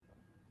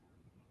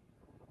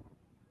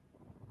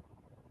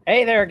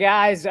Hey there,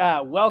 guys.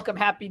 Welcome.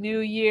 Happy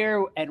New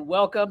Year, and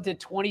welcome to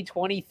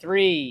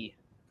 2023.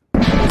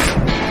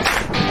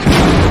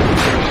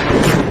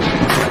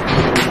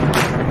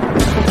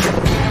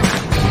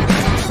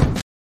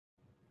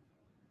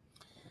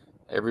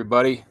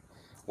 Everybody,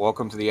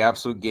 welcome to the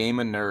Absolute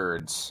Game of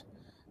Nerds,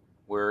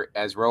 where,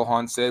 as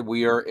Rohan said,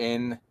 we are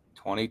in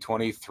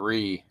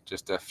 2023,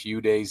 just a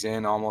few days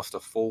in, almost a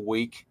full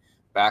week,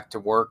 back to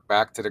work,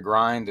 back to the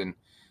grind, and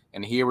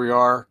here we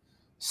are,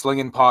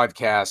 slinging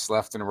podcasts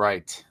left and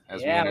right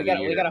as we enter the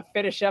year. We got to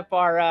finish up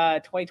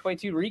our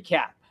 2022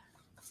 recap.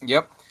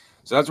 Yep.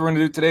 So that's what we're going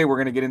to do today. We're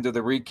going to get into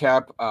the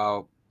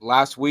recap.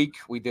 Last week,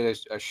 we did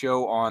a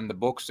show on the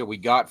books that we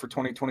got for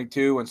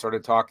 2022 and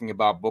started talking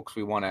about books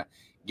we want to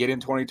get in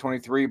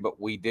 2023,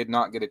 but we did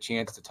not get a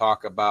chance to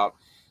talk about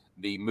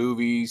the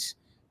movies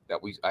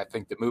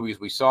the movies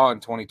we saw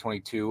in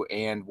 2022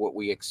 and what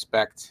we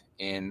expect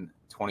in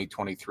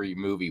 2023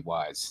 movie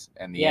wise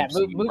and the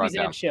MCU movies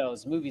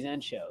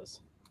and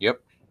shows. Yep.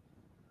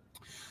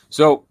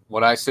 So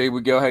what I say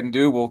we go ahead and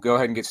do, we'll go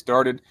ahead and get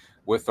started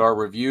with our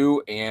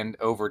review, and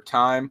over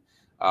time,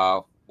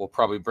 we'll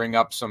probably bring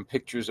up some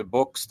pictures of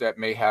books that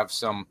may have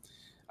some,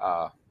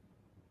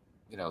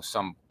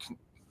 some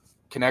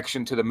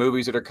connection to the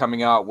movies that are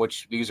coming out,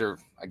 which these are,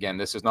 again,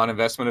 this is not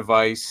investment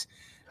advice.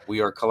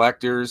 We are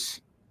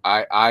collectors.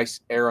 I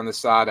err on the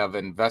side of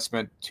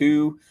investment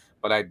too,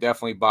 but I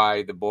definitely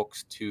buy the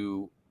books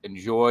to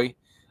enjoy.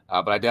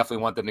 But I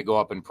definitely want them to go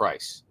up in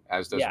price,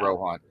 as does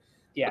Rohan.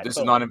 Yeah, but this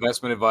is not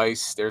investment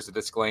advice. There's a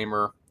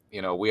disclaimer.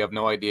 We have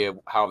no idea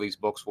how these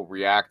books will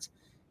react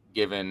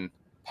given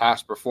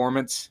past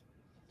performance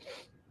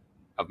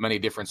of many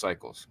different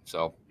cycles.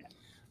 So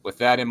with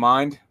that in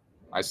mind,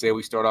 I say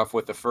we start off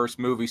with the first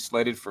movie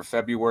slated for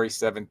February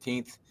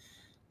 17th.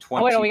 We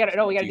got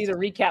to do the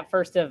recap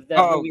first of the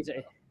movies.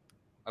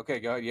 Okay,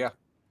 go ahead. Yeah.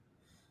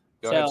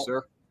 Go ahead,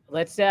 sir.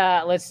 Let's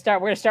start.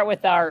 We're going to start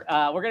with our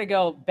we're going to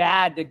go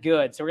bad to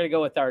good. So we're going to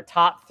go with our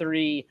top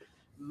 3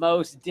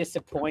 most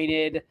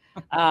disappointed.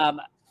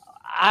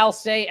 I'll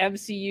say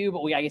MCU,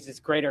 but I guess it's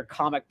greater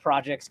comic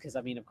projects because,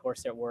 I mean, of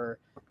course, there were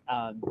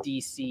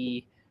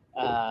DC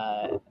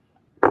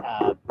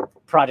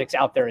projects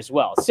out there as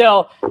well.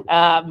 So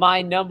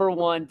my number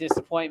one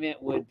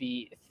disappointment would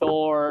be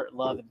Thor: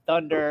 Love and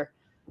Thunder.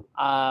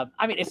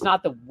 I mean, it's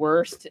not the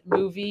worst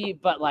movie,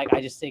 but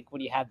I just think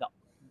when you have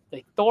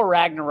the Thor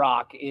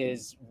Ragnarok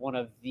is one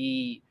of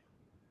the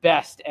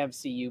best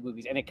MCU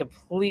movies, and it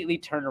completely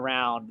turned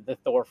around the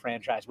Thor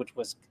franchise, which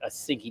was a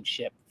sinking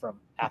ship from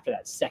after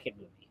that second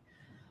movie.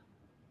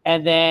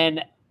 And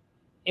then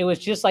it was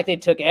just like they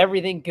took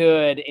everything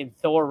good in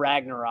Thor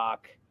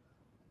Ragnarok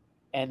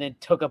and then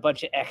took a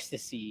bunch of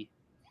ecstasy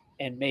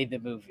and made the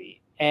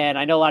movie. And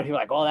I know a lot of people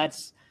are like, oh,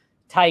 that's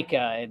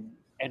Taika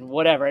and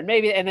whatever. And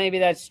maybe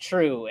that's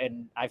true.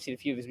 And I've seen a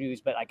few of his movies,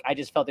 but I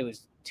just felt it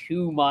was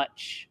too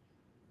much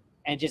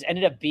and just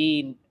ended up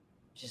being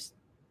just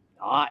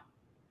not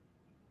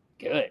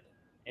good,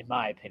 in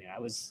my opinion. I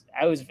was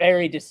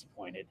very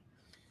disappointed.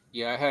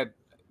 Yeah,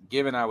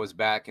 I was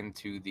back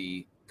into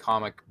the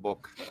comic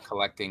book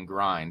collecting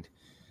grind,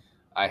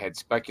 I had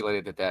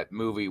speculated that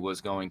movie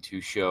was going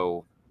to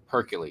show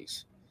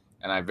Hercules.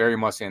 And I very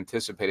much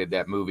anticipated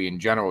that movie in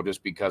general,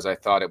 just because I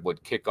thought it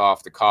would kick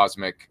off the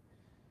cosmic,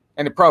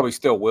 and it probably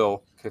still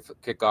will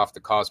kick off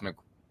the cosmic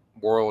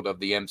world of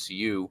the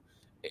MCU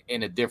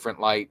in a different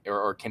light,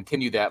 or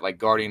continue that like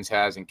Guardians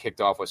has and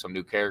kicked off with some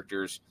new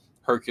characters,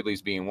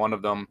 Hercules being one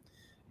of them,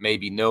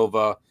 maybe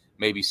Nova,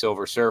 maybe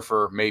Silver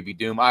Surfer, maybe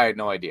Doom. I had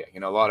no idea.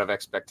 A lot of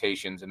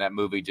expectations, and that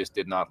movie just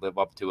did not live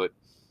up to it,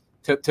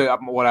 to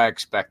what I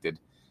expected.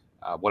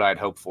 What I'd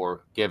hoped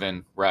for,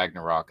 given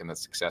Ragnarok and the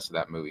success of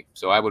that movie.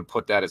 So I would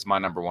put that as my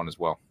number one as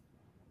well.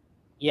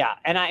 Yeah,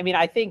 and I mean,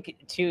 I think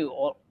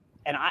too,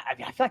 and I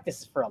feel like this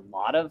is for a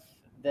lot of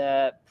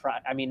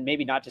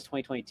maybe not just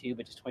 2022,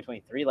 but just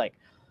 2023.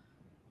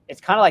 It's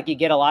kind of like you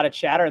get a lot of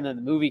chatter, and then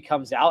the movie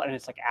comes out, and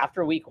it's like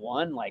after week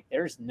 1,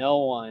 there's no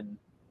one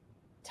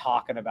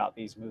talking about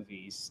these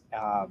movies.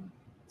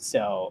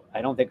 So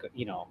I don't think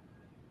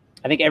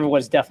I think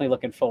everyone's definitely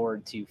looking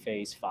forward to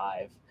Phase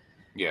 5.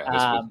 Yeah,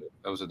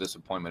 that was a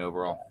disappointment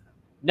overall.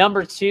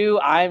 Number 2,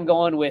 I'm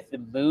going with the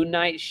Moon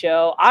Knight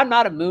show. I'm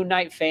not a Moon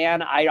Knight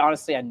fan. I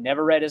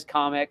never read his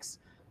comics.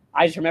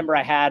 I just remember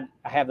I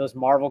have those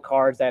Marvel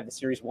cards. I have the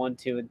series 1,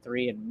 2, and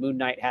 3, and Moon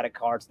Knight had a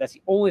card. So that's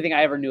the only thing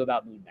I ever knew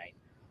about Moon Knight.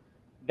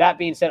 That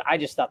being said, I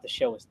just thought the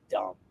show was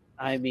dumb.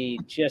 I mean,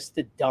 just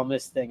the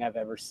dumbest thing I've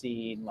ever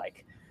seen.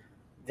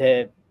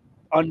 The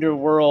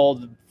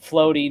underworld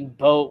floating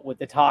boat with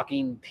the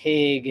talking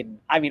pig. And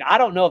I mean, I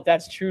don't know if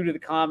that's true to the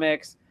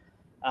comics.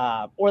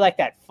 Or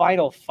that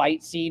final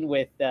fight scene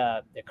with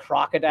the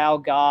crocodile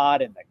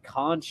god and the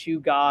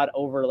Khonshu god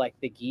over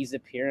the Giza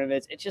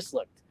pyramids. It just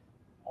looked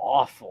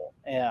awful.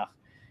 Yeah.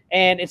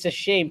 And it's a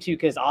shame too,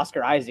 because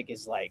Oscar Isaac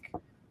is a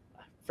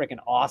freaking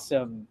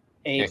awesome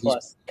A+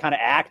 kind of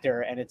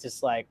actor. And it's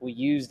just we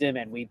used him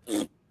and we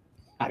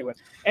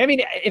I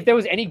mean, if there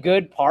was any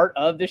good part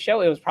of the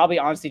show, it was probably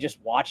honestly just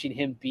watching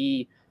him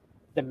be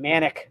the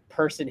manic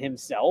person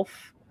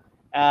himself.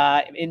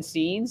 in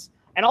scenes,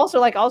 and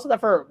also that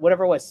for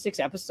whatever it was 6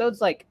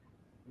 episodes, like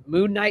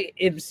Moon Knight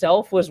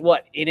himself was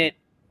in it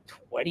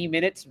 20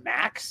 minutes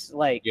max.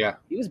 Like, Yeah,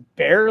 he was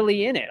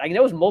barely in it. Like,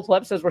 there was multiple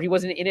episodes where he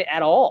wasn't in it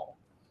at all.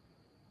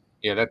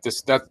 Yeah,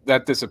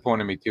 that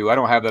disappointed me too. I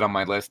don't have that on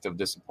my list of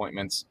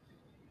disappointments.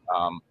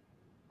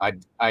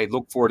 I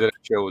look forward to that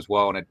show as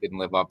well, and it didn't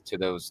live up to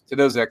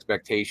those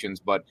expectations.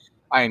 But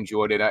I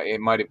enjoyed it. It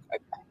might have. I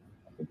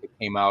think it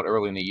came out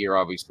early in the year,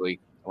 obviously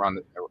around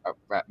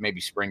maybe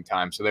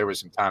springtime, so there was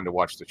some time to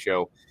watch the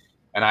show,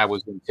 and I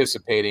was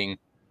anticipating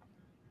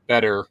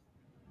better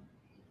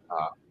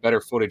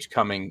footage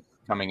coming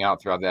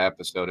out throughout the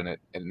episode, and it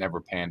never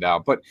panned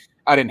out. But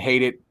I didn't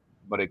hate it,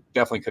 but it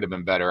definitely could have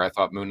been better. I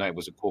thought Moon Knight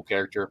was a cool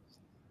character.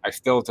 I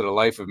still, to the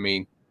life of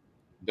me,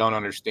 don't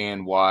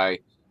understand why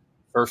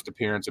first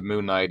appearance of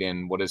Moon Knight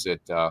in what is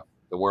it, the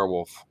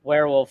werewolf?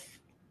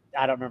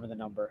 I don't remember the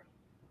number.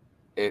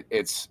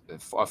 It's a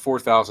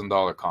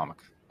 $4,000 comic.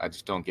 I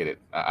just don't get it.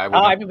 But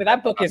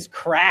that book is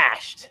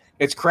crashed.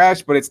 It's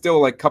crashed, but it's still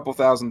like a couple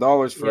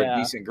 $1,000s for Yeah. a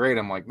decent grade.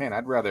 I'm like, man,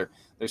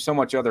 there's so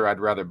much other I'd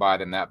rather buy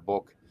than that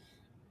book.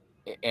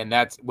 And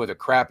that's with a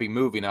crappy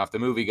movie. Now, if the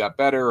movie got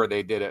better or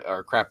they did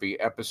a crappy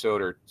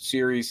episode or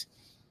series,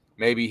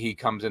 maybe he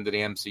comes into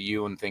the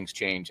MCU and things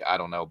change. I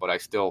don't know, but I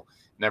still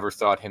never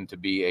thought him to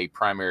be a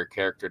primary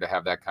character to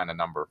have that kind of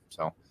number.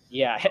 So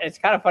yeah, it's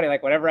kind of funny.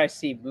 Like, whenever I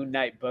see Moon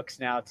Knight books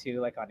now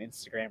too, like on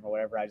Instagram or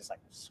whatever, I just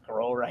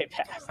scroll right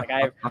past. Like,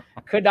 I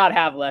could not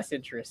have less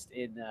interest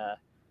in the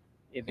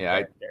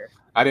character.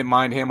 I didn't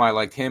mind him. I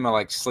liked him. I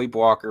liked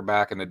Sleepwalker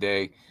back in the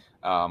day.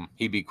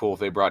 He'd be cool if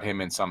they brought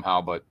him in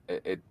somehow, but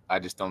I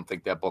just don't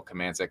think that book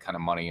commands that kind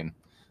of money. And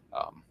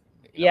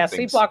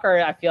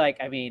Sleepwalker, I feel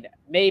like,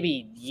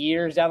 maybe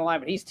years down the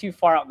line, but he's too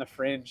far out in the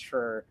fringe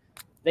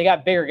they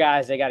got bigger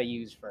guys they got to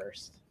use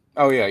first.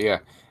 Oh, yeah.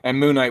 And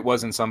Moon Knight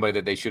wasn't somebody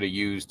that they should have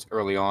used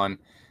early on,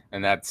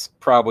 and that's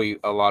probably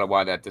a lot of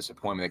why that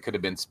disappointment. It could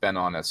have been spent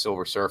on a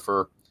Silver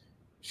Surfer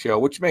show,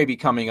 which may be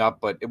coming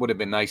up, but it would have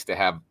been nice to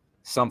have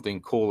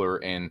something cooler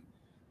in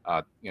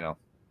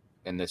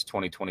this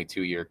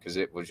 2022 year, because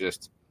it was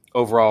just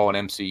overall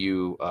an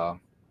MCU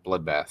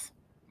bloodbath,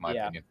 in my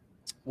opinion.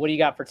 What do you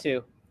got for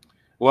 2?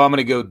 Well, I'm going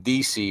to go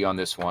DC on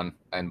this one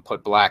and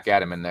put Black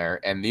Adam in there.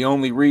 And the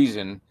only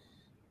reason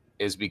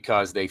is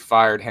because they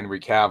fired Henry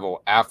Cavill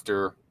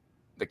after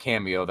the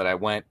cameo that I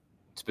went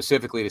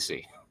specifically to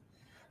see.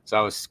 So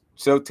I was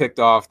so ticked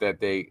off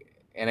that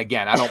and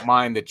again, I don't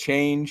mind the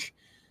change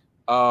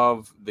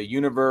of the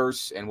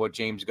universe and what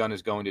James Gunn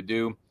is going to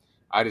do.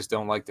 I just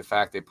don't like the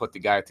fact they put the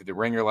guy through the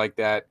ringer like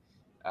that.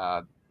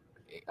 I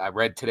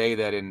read today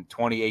that in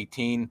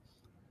 2018,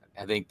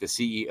 I think the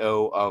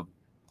CEO of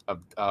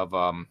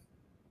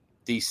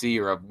DC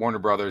or of Warner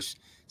Brothers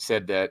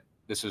said that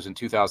this was in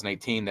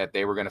 2018 that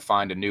they were going to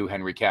find a new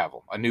Henry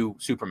Cavill, a new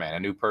Superman, a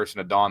new person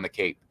to don the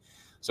cape.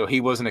 So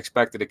he wasn't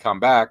expected to come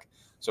back.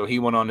 So he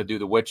went on to do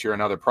The Witcher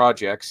and other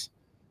projects.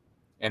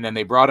 And then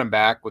they brought him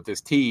back with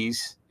this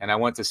tease, and I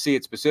went to see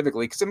it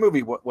specifically because the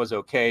movie was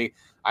okay.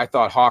 I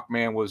thought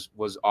Hawkman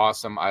was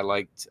awesome. I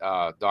liked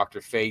Dr.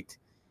 Fate,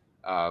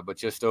 but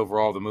just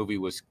overall the movie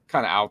was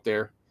kind of out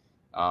there.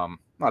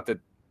 Not that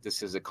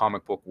this is a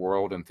comic book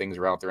world and things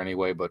are out there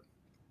anyway, but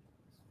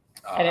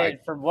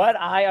from what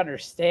I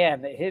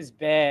understand, it has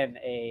been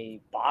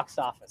a box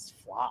office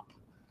flop.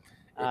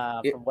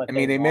 They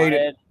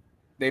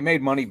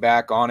made money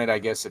back on it, I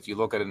guess, if you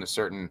look at it in a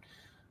certain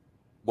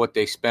what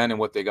they spend and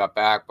what they got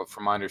back. But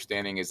from my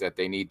understanding is that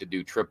they need to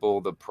do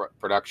triple the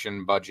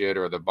production budget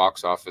or the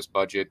box office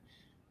budget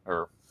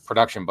or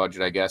production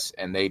budget, I guess.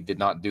 And they did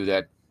not do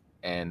that.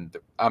 And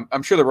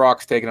I'm sure The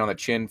Rock's taken on the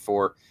chin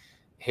for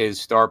his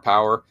star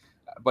power,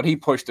 but he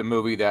pushed a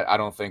movie that I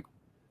don't think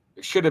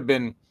he should have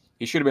been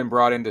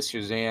brought into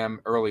Shazam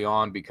early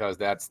on, because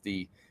that's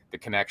the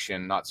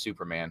connection, not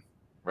Superman.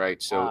 Right.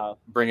 So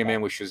bring him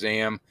in with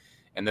Shazam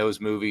and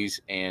those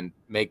movies and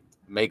make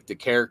the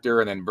character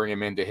and then bring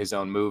him into his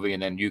own movie,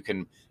 and then you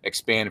can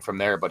expand from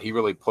there. But he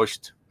really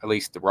pushed, at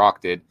least The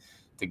Rock did,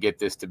 to get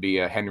this to be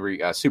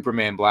a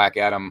Superman, Black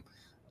Adam,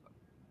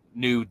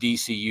 new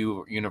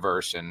DCU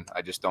universe. And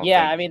I just don't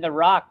think... The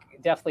Rock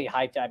definitely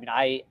hyped.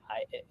 I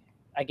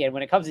again,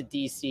 when it comes to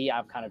DC,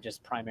 I'm kind of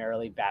just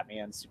primarily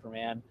Batman,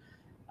 Superman.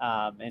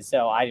 And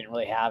so I didn't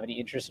really have any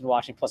interest in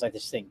watching. Plus, I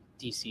just think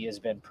DC has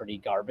been pretty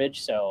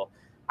garbage. So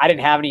I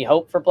didn't have any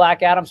hope for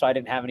Black Adam, so I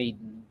didn't have any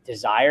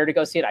desire to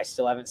go see it. I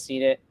still haven't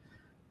seen it.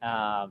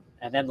 And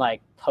then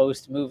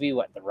post movie,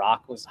 The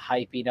Rock was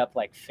hyping up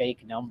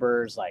fake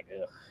numbers,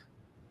 ugh.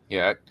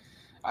 Yeah,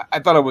 I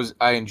thought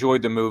I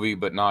enjoyed the movie,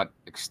 but not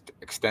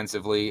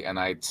extensively. And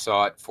I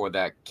saw it for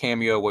that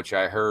cameo, which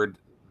I heard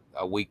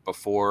a week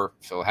before.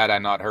 So had I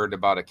not heard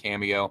about a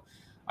cameo,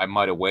 I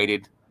might have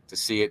waited to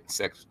see it,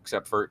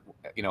 except for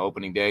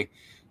opening day,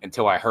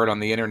 until I heard on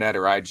the internet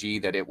or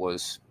IG that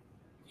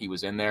he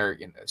was in there,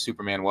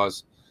 Superman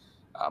was.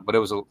 But it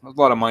was a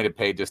lot of money to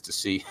pay just to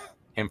see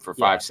him for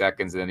 5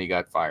 seconds, and then he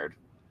got fired.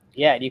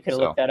 Yeah, and you could have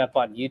looked that up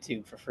on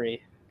YouTube for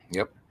free.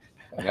 Yep.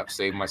 Yep,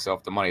 save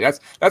myself the money. That's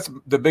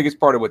the biggest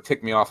part of what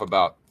ticked me off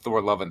about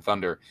Thor: Love and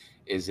Thunder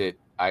is that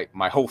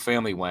my whole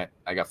family went.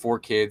 I got 4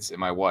 kids and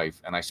my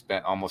wife, and I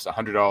spent almost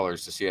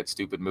 $100 to see that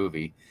stupid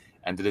movie.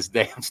 And to this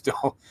day,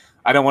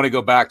 I don't want to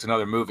go back to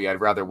another movie. I'd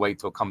rather wait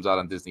till it comes out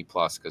on Disney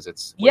Plus because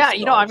it's Yeah,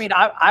 I mean,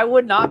 I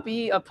would not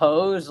be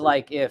opposed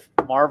like if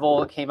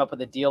Marvel came up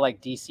with a deal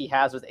like DC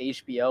has with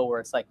HBO,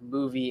 where it's like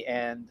movie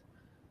and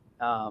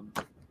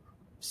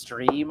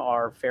stream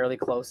are fairly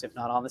close, if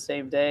not on the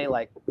same day.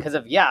 Like, because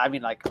of I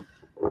mean, like,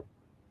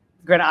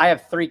 granted, I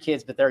have 3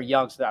 kids, but they're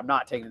young, so I'm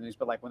not taking the news.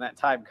 But like when that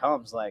time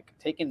comes, like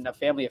taking a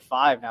family of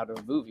 5 now to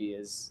a movie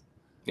is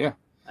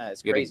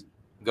it's crazy.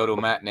 Go to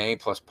a matinee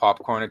plus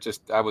popcorn.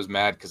 I was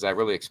mad because I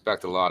really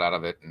expected a lot out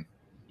of it and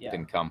it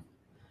didn't come.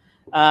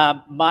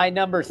 My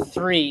number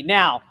 3.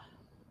 Now,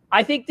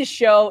 I think the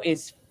show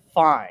is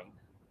fine,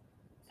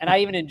 and I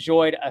even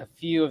enjoyed a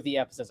few of the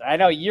episodes. I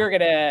know you're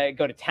gonna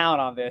go to town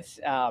on this.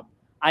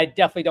 I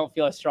definitely don't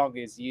feel as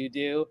strongly as you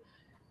do.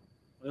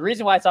 The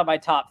reason why it's on my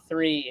top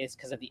 3 is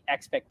because of the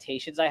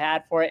expectations I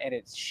had for it, and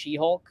it's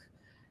She-Hulk.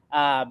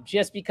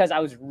 Just because I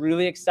was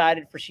really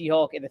excited for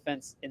She-Hulk in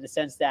the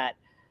sense that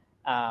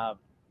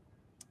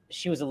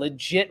she was a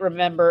legit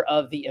member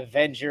of the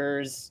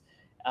Avengers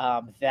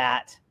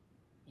that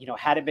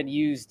hadn't been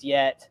used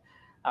yet.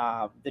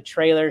 The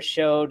trailer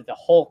showed the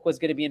Hulk was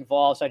going to be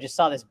involved, so I just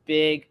saw this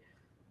big.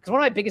 Because one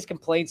of my biggest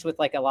complaints with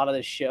like a lot of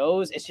the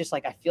shows, it's just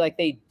like I feel like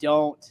they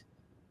don't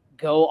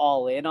go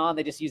all in on.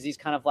 They just use these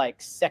kind of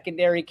like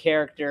secondary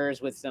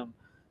characters with some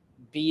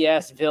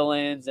BS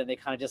villains, and they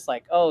kind of just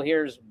like, oh,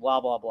 here's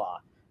blah blah blah.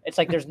 It's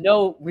like there's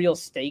no real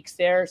stakes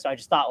there. So I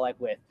just thought like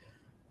with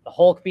the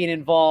Hulk being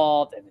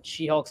involved and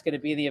She-Hulk's going to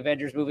be in the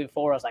Avengers moving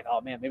forward, I was like, oh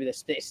man, maybe the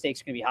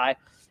stakes are going to be high.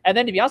 And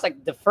then to be honest,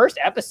 like the first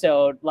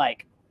episode,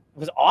 like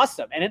was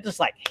awesome. And it just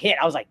like hit.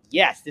 I was like,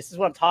 yes, this is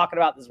what I'm talking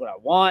about. This is what I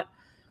want.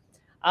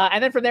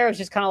 And then from there, it was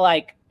just kind of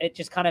like, it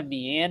just kind of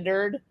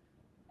meandered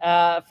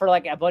for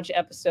like a bunch of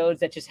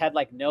episodes that just had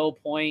like no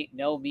point,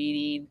 no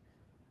meaning.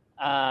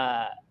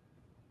 And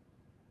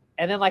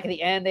then like at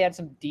the end, they had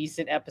some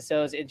decent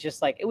episodes. It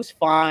just like, it was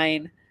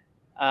fine.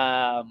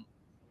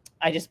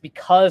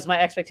 Because my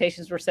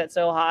expectations were set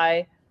so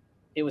high,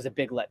 it was a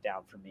big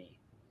letdown for me.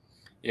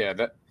 Yeah,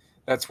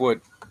 that's what,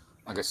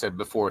 like I said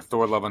before,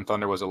 Thor: Love and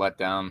Thunder was a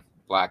letdown.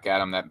 Black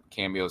Adam, that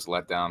cameo is a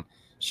letdown.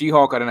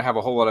 She-Hulk, I didn't have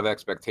a whole lot of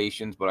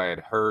expectations, but I had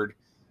heard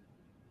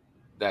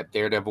that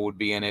Daredevil would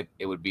be in it.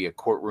 It would be a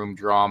courtroom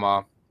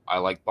drama. I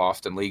like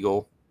Boston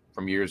Legal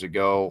from years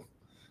ago.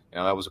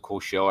 That was a cool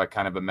show. I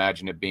kind of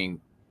imagined it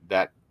being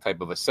that type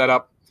of a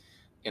setup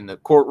in the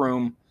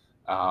courtroom.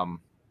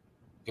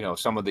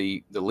 Some of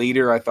the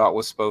leader I thought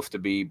was supposed to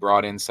be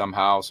brought in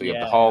somehow. So you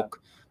have the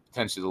Hulk,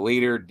 potentially the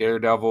leader,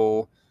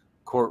 Daredevil,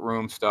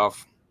 courtroom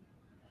stuff.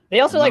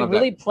 They also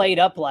really played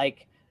up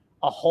like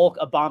a Hulk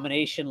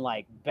Abomination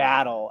like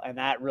battle, and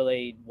that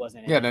really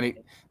wasn't. Yeah, then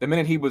the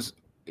minute he was,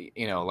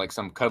 like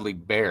some cuddly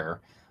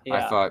bear,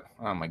 I thought,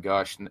 oh my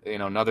gosh,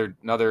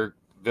 another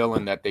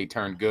villain that they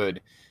turned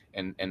good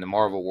in the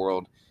Marvel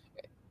world.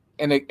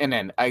 And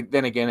then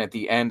again at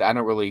the end,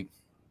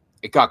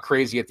 it got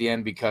crazy at the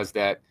end because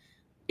that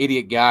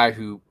idiot guy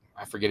who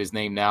I forget his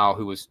name now,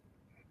 who was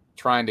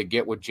trying to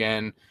get with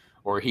Jen,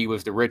 or he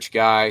was the rich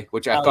guy,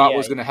 which I thought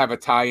was going to have a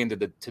tie into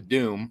to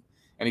Doom,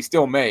 and he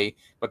still may.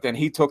 But then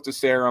he took the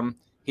serum.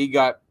 He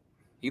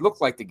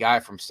looked like the guy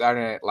from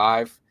Saturday Night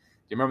Live. Do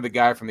you remember the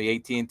guy from the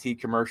AT&T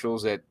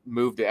commercials that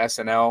moved to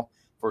SNL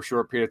for a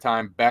short period of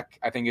time? Beck,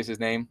 I think is his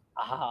name.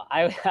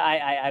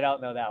 I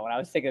don't know that one. I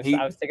was thinking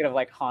of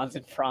like Hans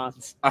and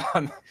Franz.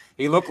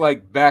 He looked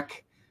like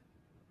Beck,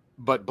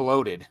 but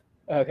bloated.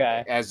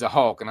 Okay. As the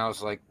Hulk, and I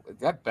was like, "Is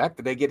that Beck?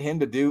 Did they get him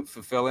to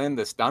fulfill in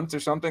the stunts or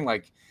something?"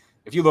 Like,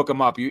 if you look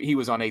him up, he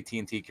was on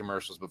AT&T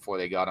commercials before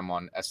they got him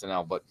on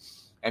SNL. But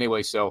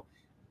anyway, so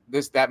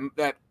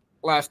that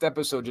last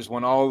episode just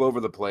went all over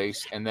the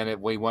place, and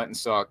then we went and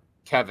saw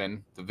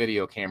Kevin, the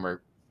video camera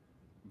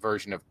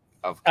version of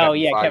Kevin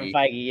Feige. Kevin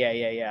Feige,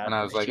 yeah. And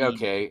I was like,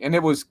 okay, and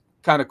it was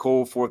kind of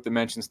cool fourth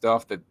dimension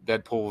stuff that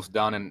Deadpool's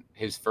done in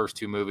his first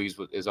 2 movies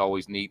is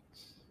always neat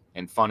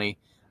and funny.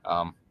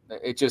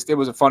 It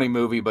was a funny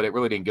movie, but it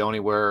really didn't go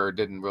anywhere or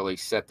didn't really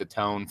set the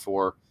tone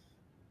for,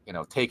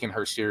 taking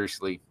her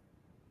seriously.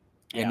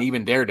 And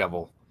even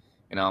Daredevil,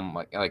 I'm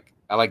like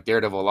I like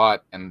Daredevil a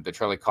lot, and the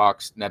Charlie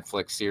Cox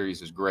Netflix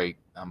series is great.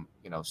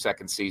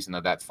 Second season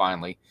of that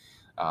finally.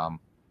 But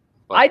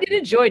I did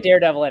enjoy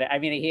Daredevil in it. I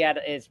mean,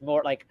 it's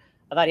more like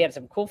I thought he had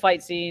some cool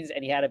fight scenes,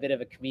 and he had a bit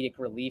of a comedic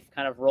relief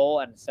kind of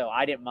role, and so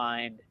I didn't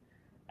mind.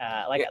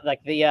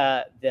 Like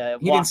the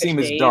he didn't seem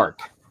as dark.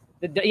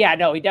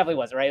 No, he definitely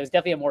wasn't, right? It was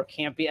definitely a more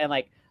campy, and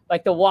like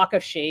the walk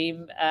of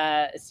shame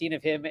scene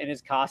of him in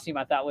his costume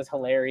I thought was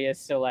hilarious.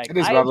 So like it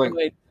is I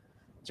enjoyed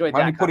why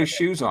didn't he put his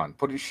shoes on?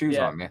 Put his shoes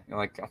on, man. I'm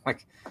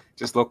like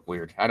just look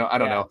weird. I don't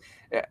know.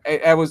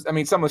 Some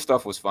of the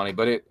stuff was funny,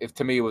 but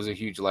to me it was a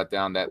huge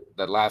letdown.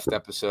 That last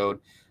episode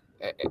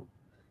it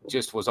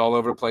just was all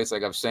over the place,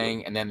 like I was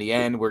saying. And then the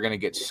end, we're gonna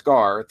get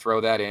Scar,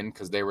 throw that in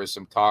because there was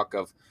some talk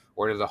of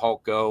where did the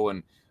Hulk go,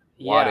 and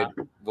Yeah.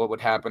 what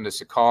would happen to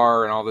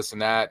Sakaar and all this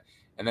and that.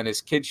 And then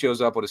his kid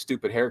shows up with a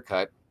stupid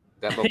haircut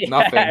that looked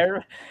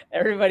nothing.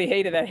 Everybody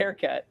hated that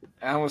haircut.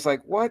 And I was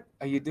like, what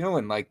are you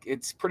doing? Like,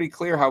 it's pretty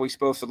clear how he's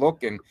supposed to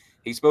look. And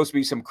he's supposed to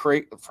be some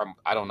from,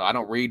 I don't know. I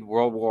don't read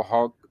World War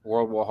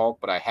Hulk,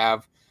 but I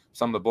have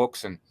some of the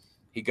books, and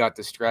he got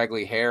the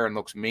straggly hair and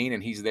looks mean.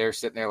 And he's there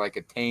sitting there like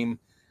a tame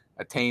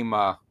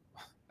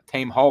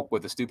Hulk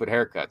with a stupid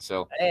haircut.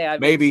 So hey, I mean,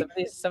 maybe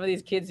some of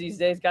these kids these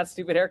days got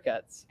stupid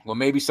haircuts. Well,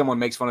 maybe someone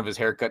makes fun of his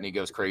haircut and he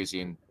goes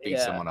crazy and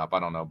beats someone up. I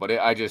don't know, but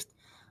I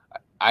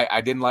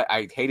didn't like.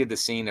 I hated the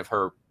scene of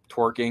her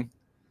twerking,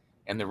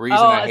 and the reason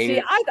I hated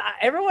it.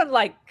 Everyone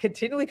like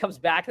continually comes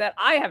back to that.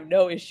 I have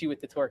no issue with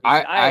the twerking.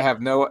 I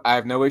have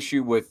no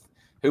issue with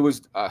who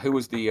was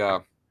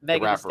the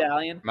Megan Thee rapper.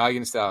 Stallion.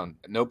 Megan Thee Stallion.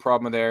 No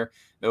problem there.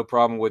 No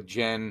problem with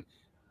Jen,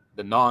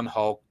 the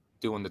non-Hulk,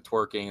 doing the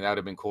twerking. That would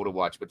have been cool to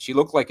watch. But she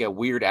looked like a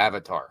weird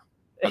avatar,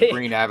 a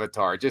green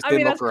avatar. It just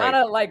didn't look right. That's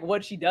kind of like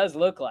what she does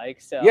look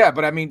like. So yeah,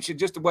 but I mean,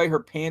 just the way her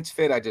pants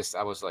fit,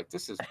 I was like,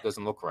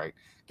 doesn't look right.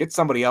 Get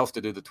somebody else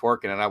to do the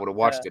twerking, and I would have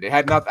watched it. It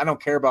had nothing. I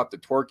don't care about the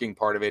twerking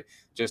part of it.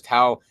 Just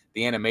how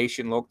the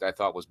animation looked, I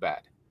thought was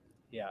bad.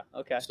 Yeah.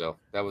 Okay. So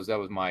that was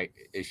my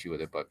issue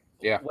with it. But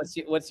yeah.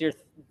 What's your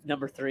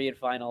number 3 and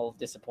final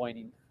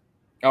disappointing?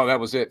 Oh, that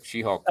was it.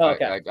 She-Hulk. Oh,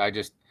 okay.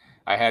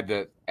 I had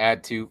to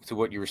add to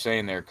what you were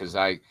saying there, because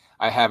I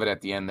have it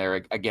at the end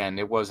there. Again,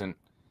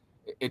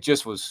 it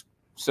just was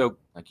so,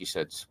 like you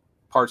said,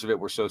 parts of it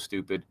were so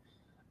stupid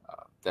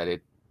that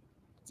it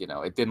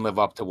didn't live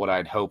up to what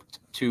I'd hoped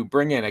to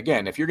bring in.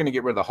 Again, if you're going to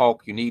get rid of the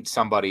Hulk, you need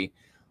somebody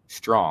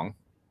strong,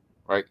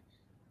 right?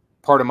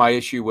 Part of my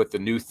issue with the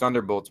new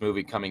Thunderbolts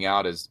movie coming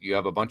out is you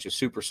have a bunch of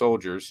super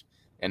soldiers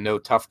and no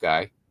tough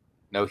guy,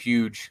 no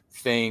huge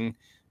thing,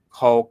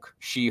 Hulk,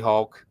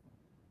 She-Hulk,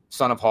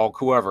 Son of Hulk,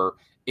 whoever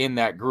in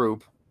that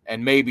group.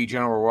 And maybe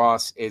General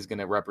Ross is going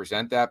to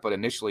represent that, but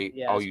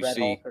initially all you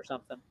see or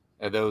something.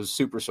 Those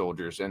super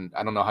soldiers, and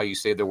I don't know how you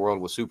save the world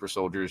with super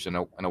soldiers in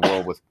a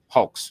world with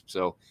Hulks.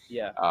 So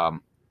yeah,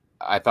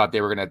 I thought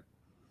they were going to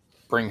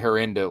bring her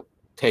in to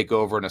take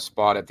over in a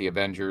spot at the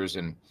Avengers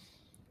and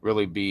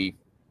really be.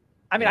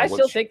 I mean, I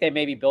still think they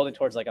may be building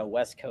towards like a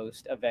West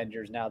Coast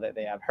Avengers now that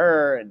they have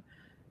her and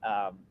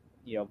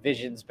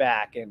Vision's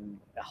back and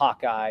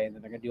Hawkeye, and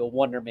then they're going to do a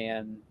Wonder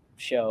Man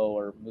show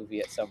or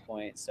movie at some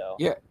point. So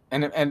yeah,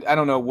 and I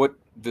don't know what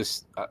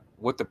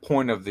the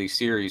point of the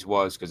series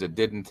was, because it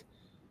didn't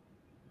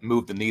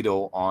move the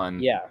needle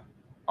on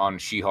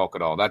She-Hulk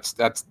at all.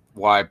 That's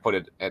why I put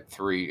it at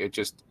 3. It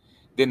just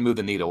didn't move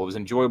the needle. It was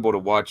enjoyable to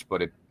watch,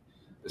 but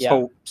this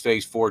whole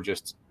phase 4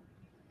 just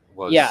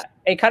was. Yeah,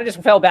 it kind of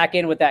just fell back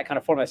in with that kind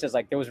of format. It says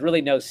like there was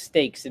really no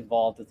stakes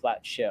involved with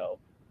that show.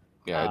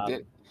 Yeah, it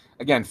did.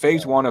 Again,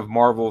 phase 1 of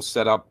Marvel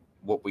set up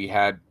what we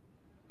had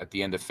at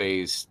the end of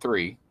phase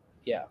 3.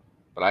 Yeah.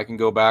 But I can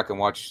go back and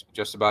watch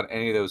just about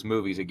any of those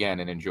movies again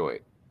and enjoy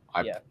it.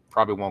 I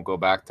probably won't go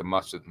back to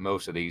most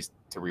of these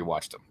to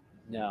rewatch them.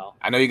 No.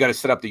 I know you got to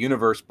set up the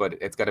universe, but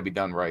it's got to be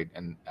done right.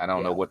 And I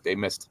don't know what they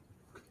missed.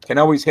 Can't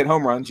always hit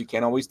home runs. You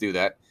can't always do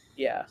that.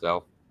 Yeah.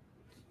 So.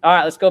 All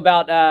right, let's go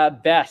about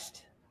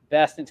best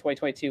in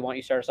 2022. Why don't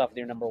you start us off with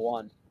your number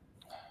 1?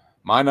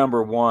 My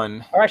number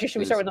 1. Or actually, should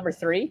we start with number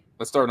 3?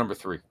 Let's start with number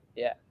 3.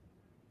 Yeah.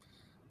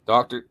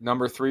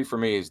 Number 3 for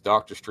me is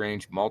Doctor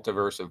Strange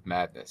Multiverse of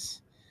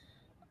Madness.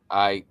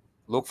 I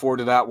look forward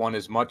to that one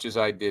as much as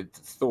I did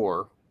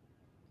Thor.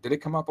 Did it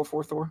come out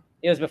before Thor?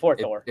 It was before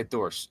Thor. It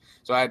Thor's.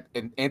 So I had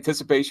an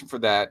anticipation for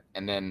that,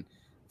 and then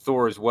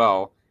Thor as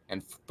well.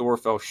 And Thor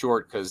fell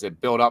short because it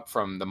built up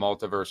from the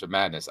Multiverse of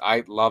Madness.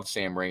 I love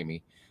Sam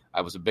Raimi. I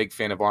was a big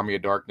fan of Army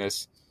of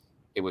Darkness.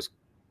 It was,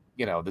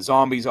 the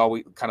zombies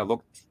always kind of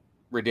looked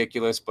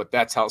ridiculous, but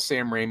that's how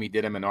Sam Raimi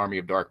did them in Army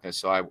of Darkness.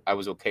 So I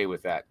was okay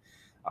with that.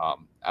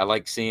 I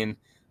like seeing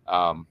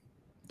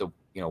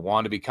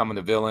Wanda becoming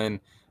the villain.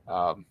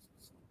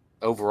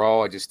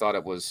 Overall, I just thought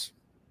it was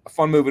a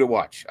fun movie to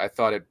watch. I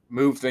thought it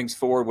moved things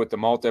forward with the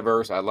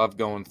multiverse. I loved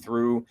going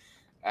through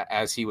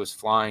as he was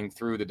flying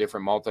through the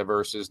different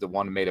multiverses, the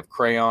one made of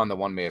crayon, the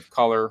one made of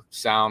color,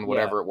 sound,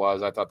 whatever it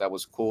was. I thought that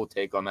was a cool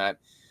take on that.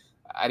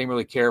 I didn't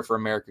really care for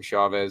America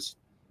Chavez,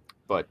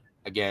 but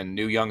again,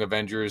 new Young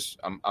Avengers.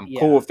 I'm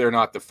cool if they're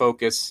not the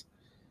focus,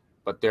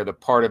 but they're the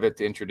part of it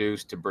to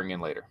introduce to bring in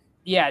later.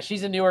 Yeah,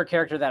 she's a newer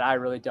character that I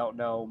really don't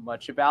know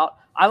much about.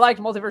 I liked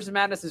Multiverse of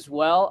Madness as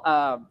well.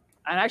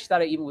 I actually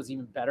thought it was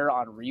even better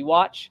on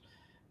rewatch.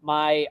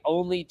 My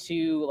only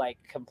 2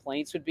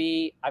 complaints would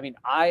be,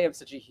 I am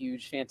such a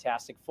huge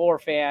Fantastic Four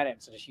fan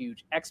and such a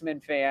huge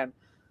X-Men fan.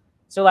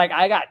 So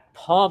I got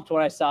pumped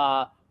when I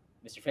saw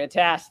Mr.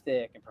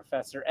 Fantastic and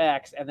Professor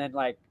X, and then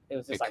it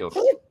was just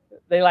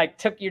they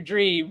took your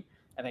dream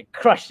and they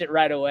crushed it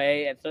right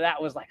away. And so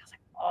that was I was like,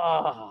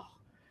 oh.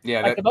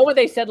 Yeah, the moment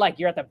they said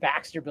you're at the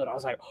Baxter Building, I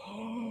was like,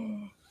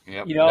 oh,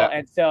 yep,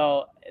 and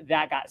so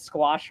that got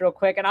squashed real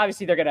quick. And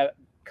obviously they're gonna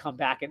come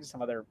back into some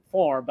other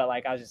form, but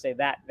I was just saying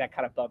that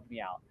kind of bummed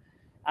me out.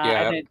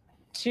 And then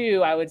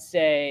 2, I would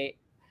say,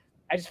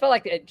 I just felt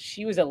like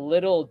she was a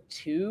little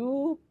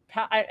too.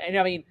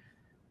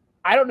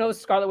 I don't know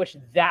Scarlet Witch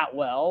that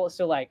well,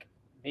 so like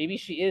maybe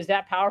she is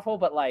that powerful,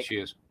 but like She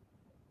is.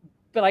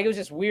 But like it was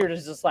just weird. It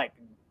was just like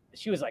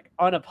she was like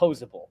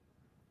unopposable.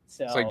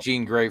 So It's like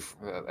Jean Grey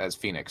as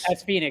Phoenix.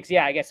 As Phoenix,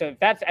 yeah, I guess so.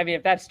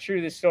 If that's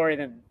true, this story,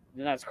 then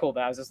that's cool.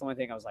 But I was just the only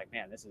thing I was like,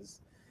 man, this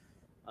is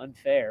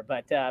unfair.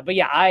 But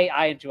yeah,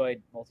 I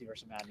enjoyed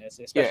Multiverse of Madness,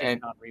 especially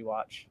on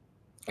rewatch.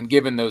 And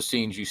given those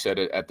scenes you said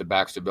at the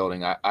Baxter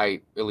Building,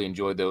 I really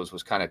enjoyed those.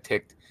 Was kind of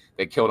ticked.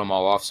 They killed them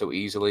all off so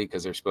easily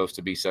because they're supposed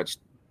to be such,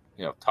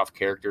 tough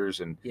characters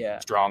and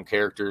strong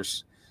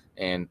characters,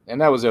 and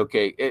that was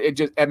okay.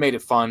 It made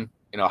it fun.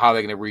 How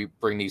they're going to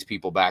bring these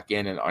people back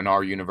in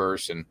our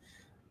universe, and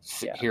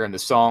hearing the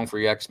song for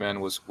the X-Men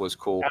was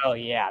cool. Oh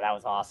yeah, that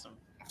was awesome.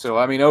 So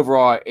I mean,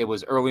 overall, it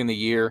was early in the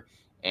year,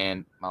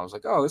 and I was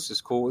like, oh, this is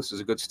cool. This is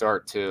a good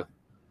start to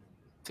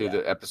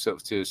the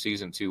episode, to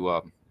season 2.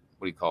 What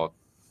do you call it?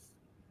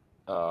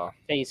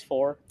 Phase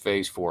 4.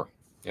 Phase 4.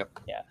 Yep.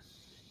 Yeah.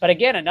 But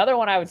again, another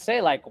one I would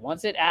say, like,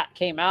 once it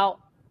came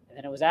out, and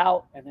then it was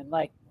out, and then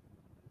like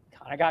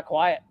kind of got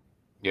quiet.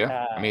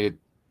 Yeah. I mean,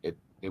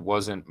 it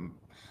wasn't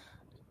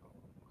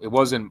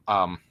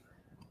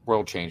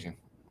world changing.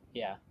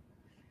 Yeah.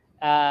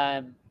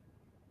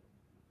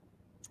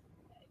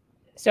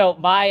 So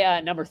my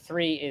number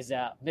 3 is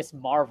Miss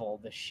Marvel,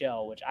 the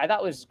show, which I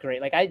thought was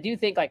great. Like, I do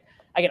think, like,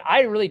 again,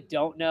 I really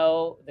don't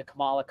know the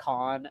Kamala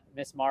Khan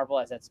Miss Marvel,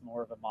 as that's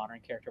more of a modern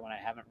character when I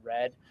haven't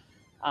read.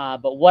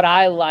 But what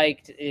I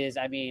liked is,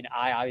 I mean,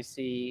 I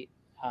obviously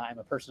I'm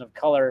a person of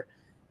color,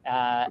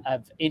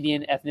 of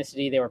Indian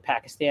ethnicity. They were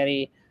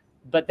Pakistani,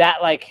 but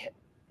that, like,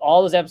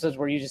 all those episodes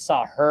where you just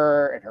saw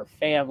her and her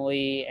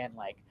family, and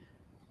like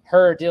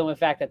her dealing with the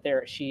fact that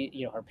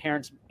her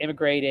parents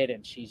immigrated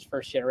and she's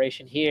first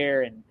generation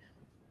here, and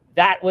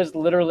that was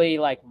literally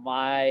like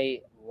my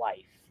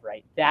life,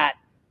 right? That,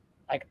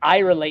 like, I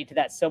relate to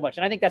that so much,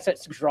 and I think that's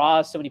what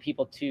draws so many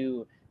people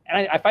to.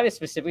 And I find this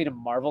specifically to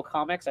Marvel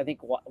comics. I think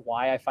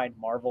why I find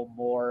Marvel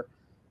more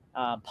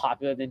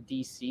popular than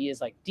DC is,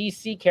 like,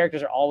 DC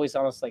characters are always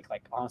almost like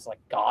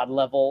God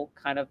level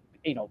kind of.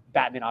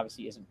 Batman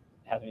obviously doesn't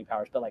have any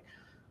powers, but like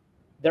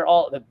they're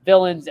all, the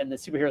villains and the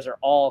superheroes are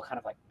all kind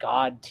of like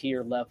God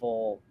tier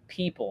level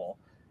people.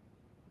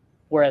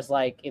 Whereas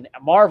like in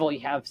Marvel, you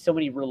have so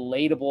many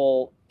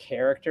relatable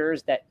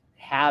characters that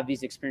have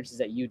these experiences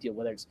that you deal with,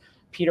 whether it's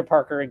Peter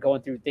Parker and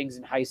going through things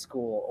in high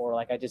school, or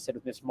like I just said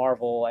with Miss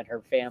Marvel and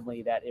her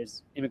family that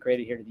is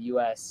immigrated here to the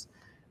US.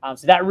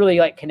 So that really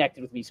like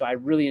connected with me. So I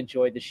really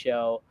enjoyed the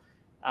show.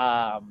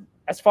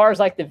 As far as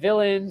like the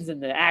villains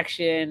and the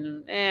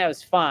action, it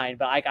was fine,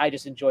 but I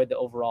just enjoyed the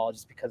overall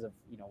just because of,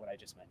 what I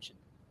just mentioned.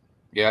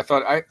 Yeah, I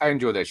thought I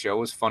enjoyed that show. It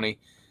was funny.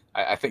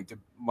 I think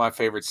my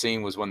favorite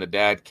scene was when the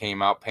dad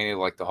came out painted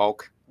like the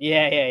Hulk.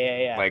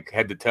 Yeah. Like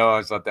head to toe.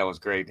 I thought that was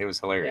great. It was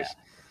hilarious.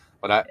 Yeah.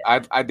 But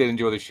I did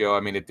enjoy the show. I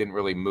mean, it didn't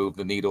really move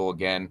the needle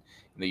again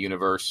in the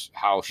universe.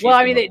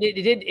 They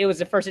did. It was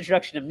the first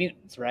introduction of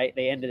mutants, right?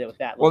 They ended it with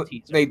that. Well,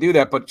 teaser. They do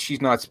that, but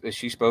she's not. Is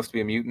she supposed to be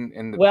a mutant?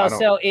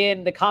 So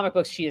in the comic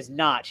books, she is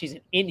not. She's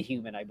an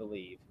Inhuman, I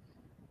believe.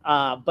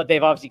 But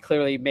they've obviously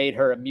clearly made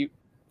her a mutant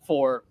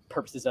for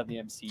purposes of the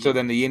MCU. So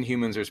then the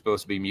Inhumans are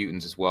supposed to be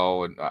mutants as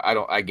well, and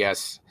I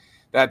guess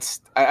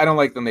that's. I don't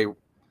like them. They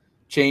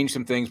changed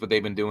some things, but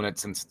they've been doing it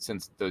since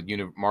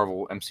the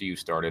Marvel MCU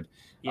started.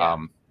 Yeah.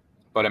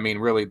 But I mean,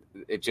 really,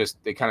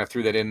 they kind of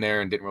threw that in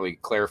there and didn't really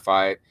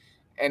clarify it.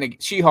 And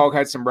She-Hulk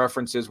had some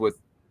references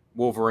with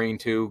Wolverine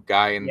too,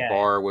 guy in the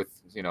bar with,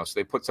 so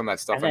they put some of that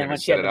stuff in there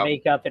and set it up.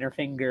 Makeup in her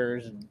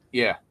fingers. And...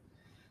 Yeah.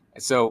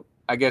 And so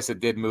I guess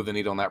it did move the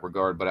needle in that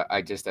regard, but I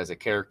just, as a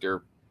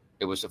character,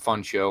 it was a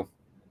fun show.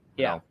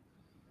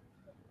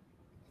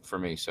 For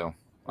me. So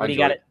what do you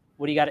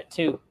got at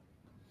 2?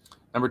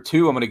 Number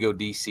 2, I'm going to go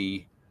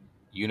DC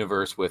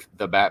Universe with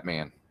The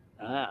Batman.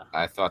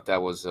 I thought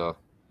that was a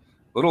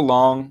little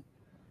long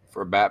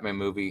for a Batman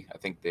movie. I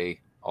think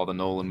all the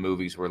Nolan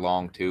movies were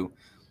long too.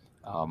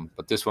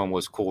 But this one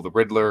was cool. The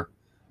Riddler.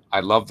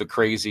 I love the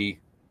crazy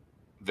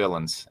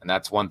villains. And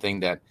that's one thing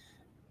that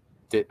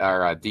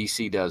our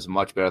DC does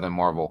much better than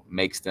Marvel.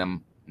 Makes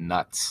them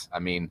nuts. I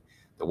mean,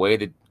 the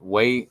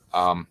way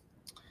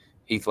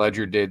Heath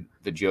Ledger did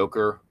the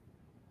Joker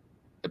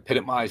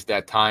epitomized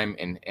that time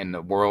in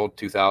the world,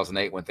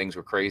 2008, when things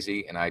were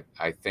crazy. And I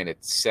think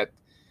it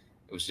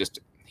was just,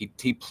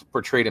 he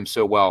portrayed him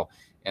so well.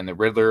 And the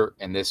Riddler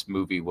in this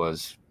movie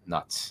was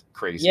nuts,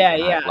 crazy.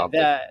 Yeah.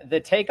 The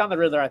take on the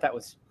Riddler I thought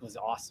was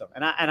awesome.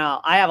 And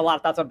I have a lot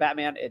of thoughts on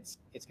Batman. It's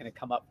going to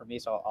come up for me,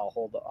 so I'll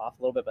hold off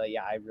a little bit. But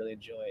yeah, I really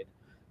enjoyed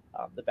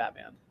the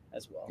Batman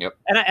as well. Yep.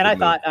 And I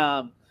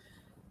thought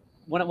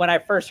when I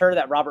first heard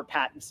that Robert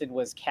Pattinson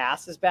was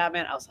cast as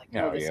Batman, I was like,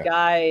 this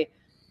guy,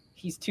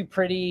 he's too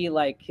pretty.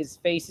 Like, his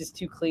face is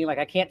too clean. Like,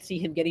 I can't see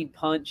him getting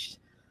punched.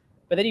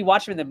 But then you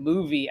watch him in the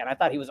movie, and I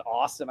thought he was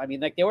awesome. I mean,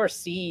 like, there were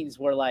scenes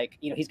where, like,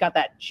 he's got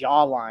that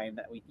jawline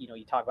that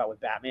you talk about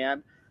with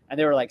Batman. And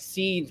there were, like,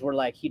 scenes where,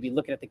 like, he'd be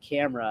looking at the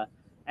camera,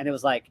 and it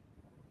was like,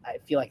 I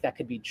feel like that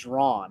could be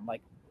drawn.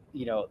 Like,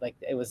 like,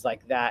 it was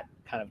like that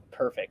kind of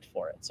perfect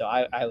for it. So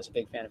I was a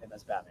big fan of him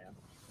as Batman.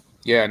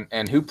 Yeah,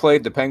 and who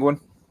played the Penguin?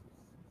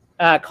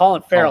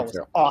 Colin Farrell Colin was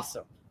Farrell.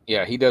 awesome.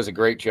 Yeah, he does a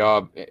great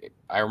job.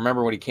 I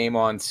remember when he came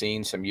on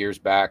scene some years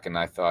back, and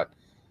I thought,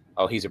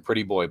 oh, he's a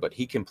pretty boy, but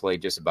he can play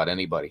just about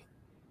anybody.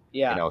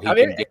 Yeah, He I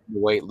mean, can gain the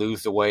weight,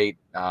 lose the weight.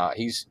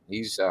 He's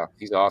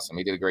awesome.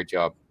 He did a great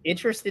job.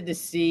 interested to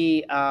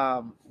see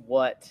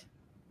what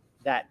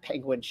that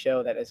Penguin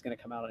show that is going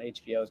to come out on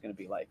HBO is going to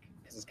be like,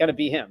 because it's going to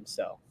be him.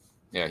 So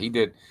Yeah, he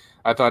did.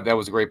 I thought that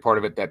was a great part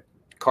of it. That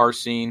car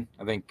scene,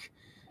 I think.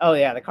 oh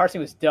yeah, the car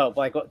scene was dope.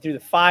 Like through the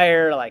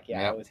fire, like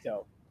yeah, Yeah, it was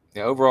dope.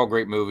 yeah. Overall,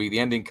 great movie. The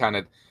ending kind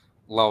of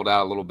lulled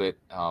out a little bit.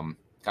 Kind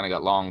of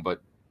got long,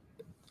 but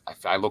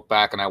I look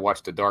back and I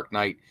watched The Dark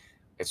Knight.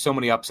 It's so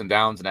many ups and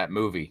downs in that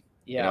movie.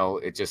 Yeah,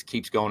 It just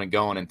keeps going and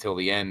going until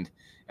the end.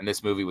 And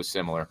this movie was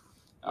similar.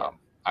 yeah.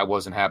 I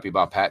wasn't happy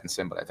about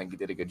Pattinson, but I think he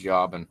did a good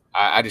job. And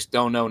I just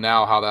don't know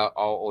now how that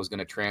all is going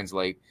to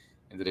translate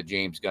into the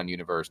James Gunn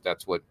universe.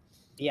 That's what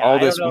Yeah, all I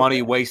don't this know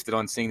money wasted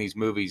on seeing these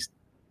movies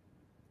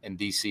in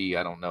DC.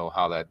 I don't know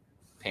how that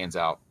pans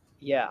out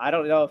yeah, I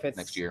don't know if it's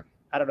next year.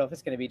 I don't know if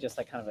it's going to be just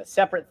like kind of a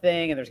separate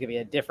thing, and there's going to be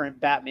a different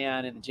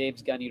Batman in the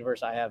James Gunn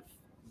universe. I have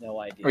no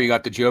idea. Or you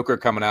got the Joker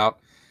coming out.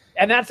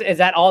 And is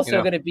that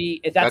also going to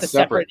be? Is that that's a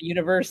separate separate.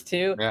 universe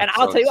too? Yeah, and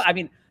I'll so tell you what, I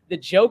mean, the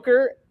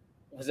Joker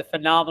was a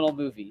phenomenal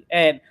movie,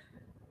 and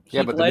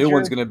yeah, Heath but the Ledger, new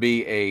one's going to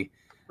be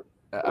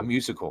a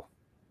musical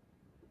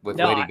with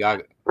No, Lady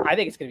Gaga. I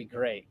think it's going to be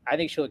great. I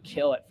think she'll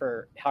kill it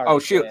for Harley Oh,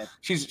 Quinn.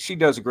 she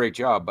does a great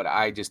job, but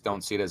I just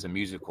don't see it as a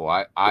musical.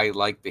 I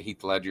like the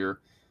Heath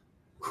Ledger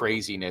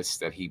craziness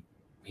that he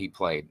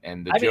played,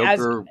 and the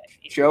Joker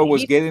show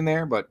was getting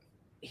there, but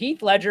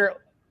Heath Ledger,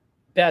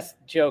 best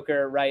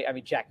Joker, right? I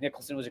mean, Jack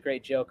Nicholson was a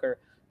great Joker,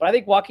 but I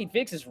think Joaquin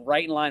Phoenix is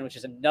right in line, which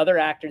is another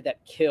actor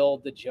that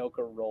killed the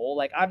Joker role.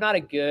 Like, I'm not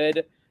a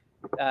good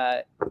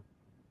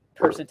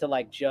person to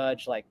like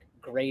judge like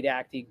great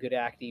acting, good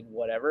acting,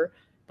 whatever.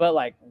 But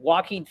like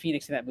Joaquin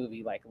Phoenix in that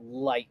movie, like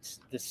lights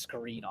the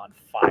screen on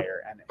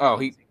fire,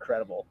 and he's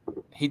incredible.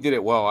 He did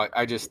it well.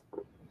 I just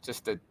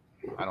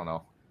I don't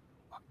know,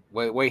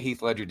 way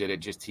Heath Ledger did it.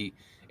 Just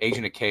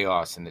Agent of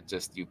Chaos, and it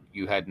just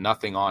you had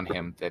nothing on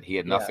him, that he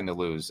had nothing to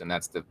lose, and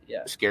that's the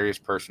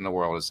scariest person in the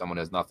world, is someone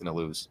who has nothing to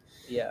lose.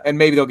 Yeah, and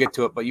maybe they'll get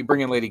to it, but you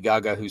bring in Lady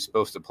Gaga, who's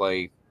supposed to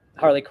play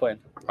Harley Quinn.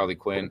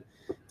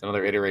 It's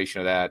another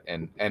iteration of that,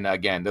 and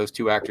again, those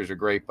two actors are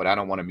great, but I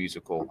don't want a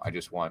musical. I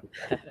just want.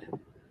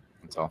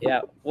 So.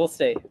 Yeah, we'll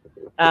see.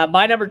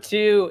 My number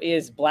 2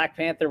 is Black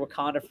Panther: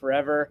 Wakanda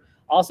Forever.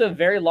 Also a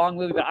very long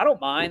movie, but I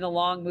don't mind the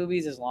long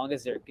movies as long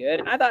as they're good.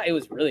 And I thought it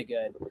was really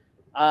good.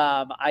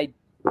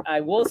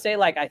 I will say,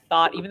 like, I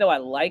thought, even though I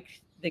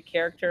liked the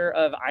character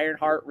of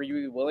Ironheart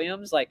Riri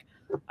Williams, like,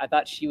 I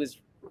thought she was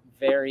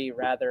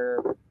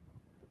rather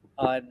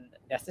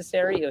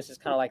unnecessary. It was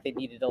just kind of like they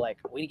needed to, like,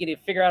 we need to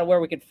figure out where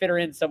we can fit her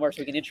in somewhere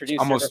so we can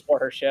introduce her for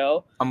her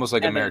show. Almost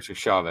like America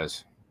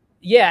Chavez.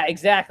 Yeah,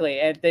 exactly.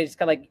 And they just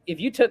kind of like, if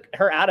you took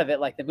her out of it,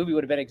 like the movie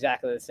would have been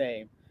exactly the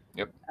same.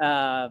 Yep.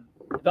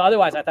 But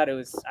otherwise, I thought it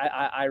was.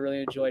 I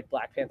really enjoyed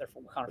Black Panther: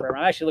 Wakanda Forever.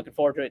 I'm actually looking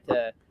forward to it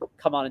to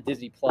come on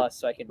Disney Plus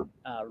so I can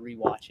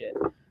rewatch it.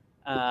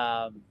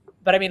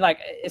 But I mean, like,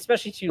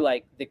 especially to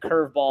like the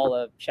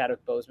curveball of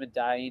Chadwick Boseman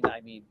dying.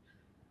 I mean,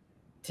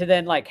 to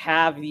then like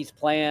have these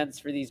plans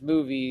for these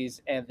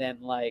movies and then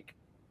like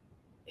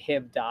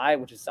him die,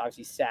 which is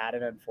obviously sad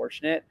and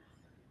unfortunate.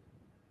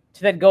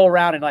 To then go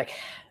around and like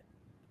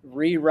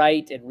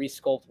rewrite and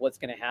resculpt what's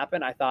going to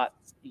happen. I thought,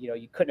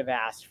 you couldn't have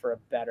asked for a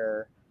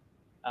better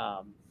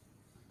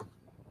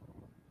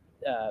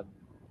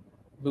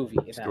movie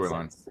in that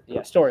sense.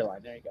 Yeah,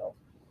 storyline. There you go.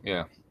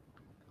 Yeah,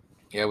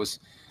 it was.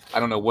 I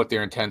don't know what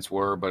their intents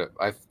were, but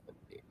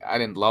I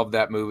didn't love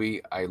that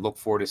movie. I look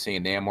forward to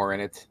seeing Namor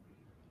in it,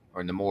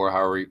 or Namor,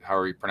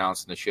 however you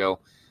pronounce in the show.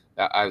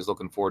 I was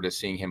looking forward to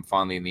seeing him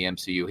finally in the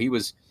MCU. He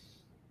was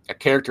a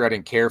character I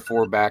didn't care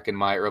for back in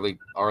my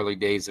early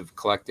days of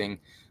collecting,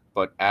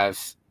 but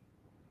as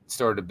it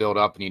started to build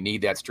up, and you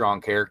need that strong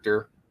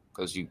character,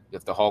 because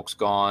if the Hulk's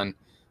gone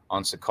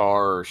on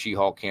Sakaar, or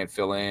She-Hulk can't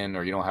fill in,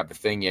 or you don't have the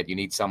Thing yet, you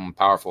need someone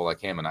powerful like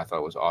him, and I thought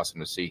it was awesome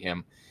to see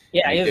him.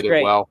 Yeah, he did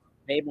it well.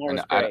 Namor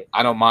was great.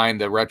 I don't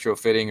mind the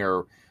retrofitting,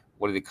 or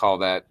what do they call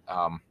that?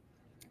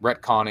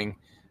 Retconning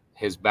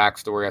his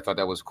backstory. I thought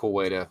that was a cool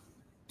way to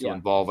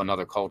involve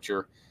another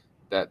culture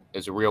that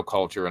is a real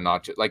culture, and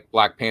not just like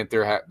Black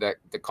Panther. That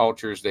the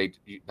cultures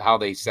how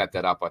they set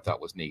that up, I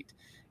thought was neat.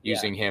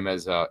 Using him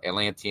as a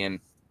Atlantean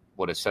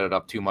would have set it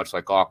up too much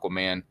like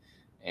Aquaman,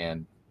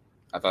 and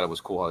I thought it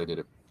was cool how they did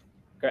it.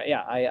 Great.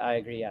 Yeah, I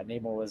agree. Yeah,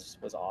 Namor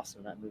was awesome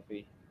in that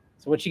movie.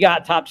 So what you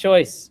got? Top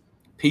choice?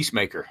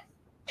 Peacemaker.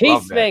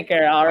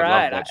 Peacemaker. All right.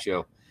 I love that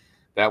show.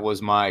 That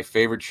was my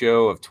favorite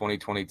show of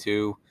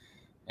 2022,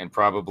 and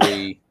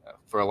probably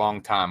for a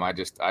long time. I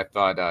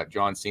thought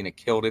John Cena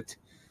killed it.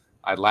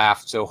 I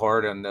laughed so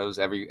hard on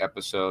every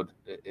episode.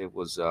 It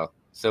was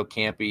so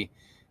campy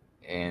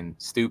and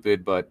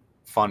stupid, but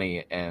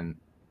funny. And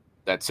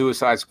that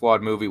Suicide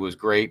Squad movie was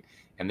great,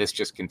 and this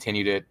just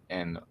continued it.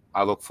 And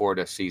I look forward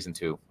to season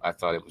 2. I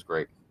thought it was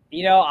great.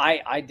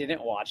 I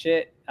didn't watch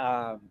it.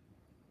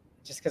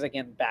 just because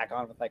again, back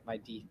on with like my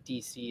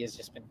DC has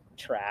just been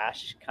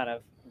trash kind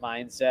of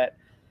mindset.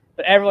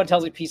 But everyone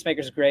tells me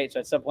Peacemaker's great, so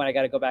at some point I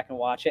got to go back and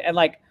watch it. And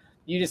like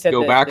you just said,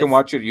 Go back and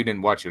watch it. You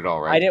didn't watch it at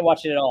all, right? I didn't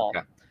watch it at all.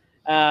 Okay.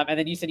 And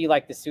then you said you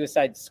like the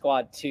Suicide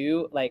Squad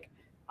 2. Like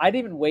I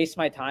didn't even waste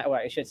my time. Well,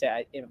 I should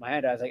say, in my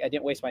head, I was like, I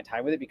didn't waste my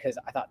time with it because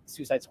I thought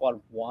Suicide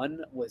Squad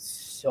 1 was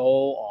so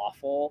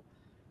awful.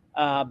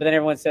 But then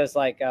everyone says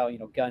like, oh, you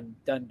know, Gunn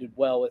did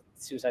well with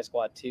Suicide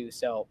Squad 2,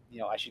 so you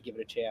know I should give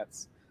it a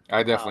chance.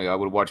 I definitely I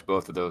would watch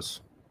both of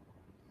those.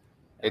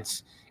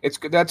 It's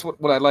good. That's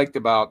what I liked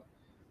about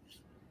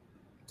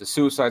the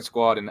Suicide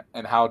Squad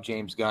and how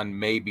James Gunn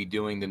may be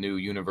doing the new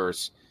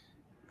universe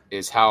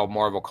is how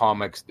Marvel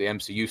Comics, the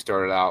MCU,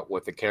 started out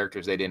with the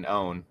characters they didn't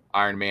own: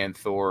 Iron Man,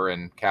 Thor,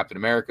 and Captain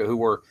America, who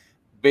were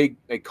big.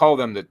 They call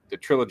them the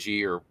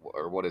trilogy, or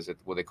what is it?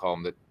 What they call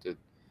them?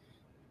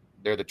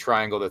 They're the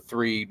triangle, the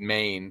three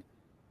main.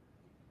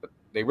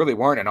 They really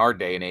weren't in our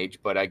day and age,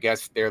 but I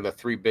guess they're the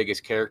three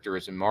biggest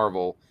characters in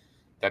Marvel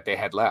that they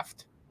had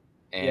left.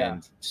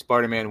 And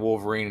Spider-Man,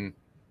 Wolverine,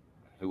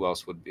 who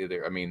else would be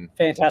there? I mean,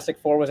 Fantastic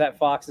Four was at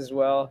Fox as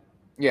well.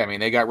 Yeah, I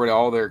mean, they got rid of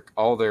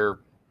all their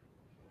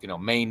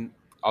main.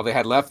 All they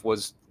had left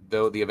was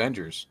the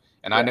Avengers,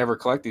 and I never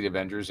collected the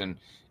Avengers, and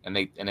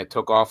it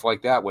took off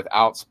like that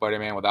without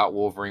Spider-Man, without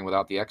Wolverine,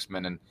 without the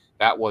X-Men, and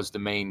that was the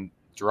main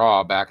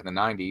draw back in the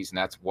 90s, and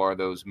that's where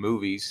those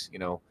movies,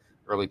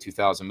 early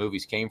 2000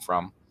 movies came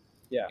from.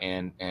 Yeah.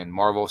 And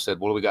Marvel said,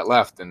 what do we got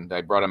left? And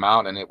I brought them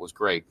out, and it was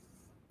great.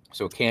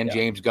 So can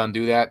James Gunn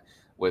do that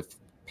with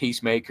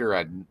Peacemaker,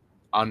 an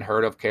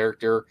unheard of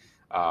character,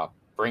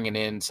 bringing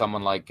in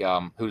someone like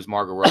who's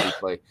Margot Robbie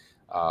play?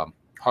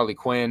 Harley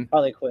Quinn.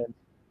 Harley Quinn.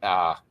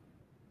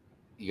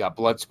 You got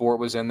Bloodsport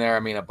was in there. I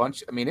mean, a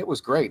bunch. I mean, it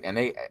was great, and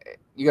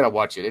you got to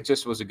watch it. It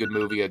just was a good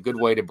movie, a good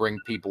way to bring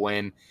people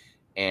in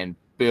and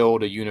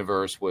build a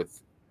universe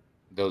with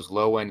those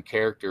low-end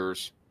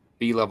characters,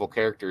 B-level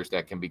characters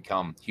that can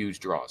become huge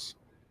draws.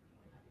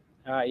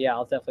 All right, yeah,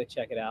 I'll definitely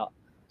check it out.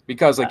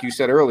 Because, like you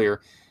said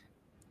earlier,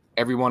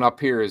 everyone up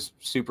here is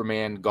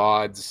Superman,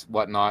 gods,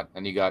 whatnot,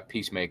 and you got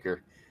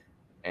Peacemaker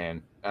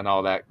and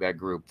all that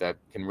group that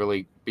can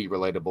really be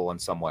relatable in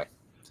some way.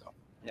 So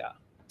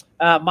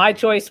yeah, my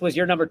choice was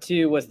your number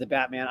 2 was the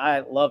Batman.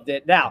 I loved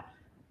it. Now,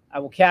 I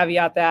will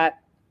caveat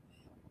that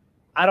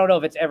I don't know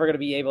if it's ever going to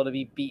be able to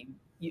be beaten.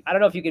 I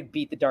don't know if you could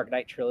beat the Dark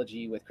Knight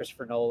trilogy with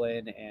Christopher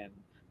Nolan and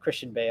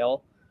Christian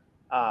Bale.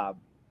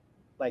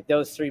 Like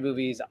those 3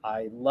 movies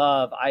I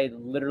love. I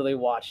literally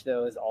watch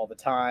those all the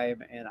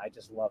time, and I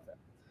just love them.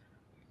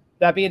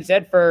 That being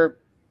said, for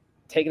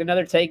taking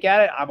another take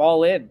at it, I'm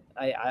all in.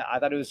 I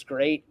thought it was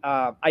great.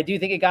 I do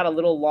think it got a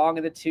little long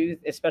in the tooth,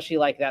 especially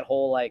like that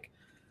whole like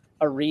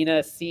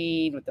arena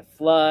scene with the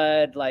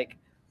flood. Like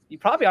you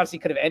probably honestly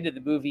could have ended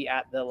the movie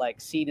at the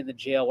like scene in the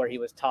jail where he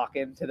was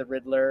talking to the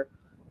Riddler,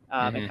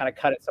 and kind of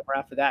cut it somewhere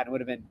after that, and it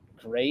would have been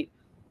great.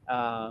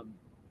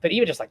 But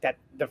even just like that,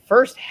 the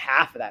first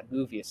half of that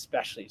movie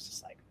especially is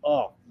just like,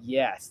 oh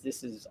yes,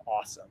 this is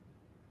awesome.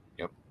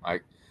 Yep,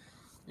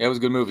 it was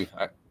a good movie.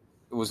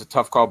 It was a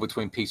tough call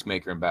between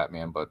Peacemaker and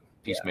Batman, but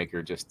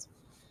Peacemaker just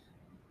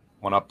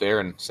went up there,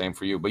 and same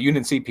for you. But you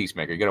didn't see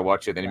Peacemaker. You got to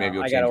watch it, then maybe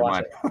you'll change your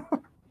mind.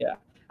 Yeah,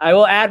 I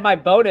will add my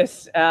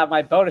bonus,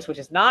 which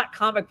is not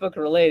comic book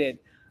related,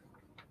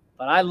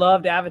 but I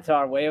loved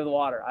Avatar: Way of the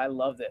Water. I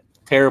loved it.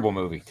 Terrible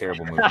movie. You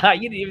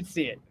didn't even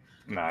see it.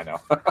 No, I know.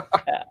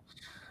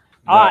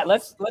 All right,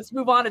 let's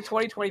move on to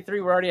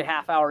 2023. We're already a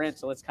half hour in,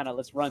 so let's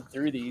run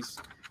through these.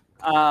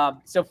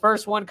 So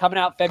first one coming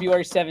out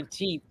February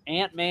 17th,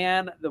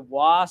 Ant-Man, the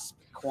Wasp,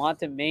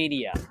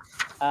 Quantumania.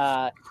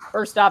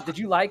 First off, did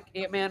you like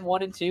Ant-Man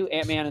 1 and 2?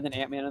 Ant-Man and then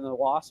Ant-Man and the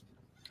Wasp?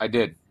 I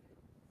did.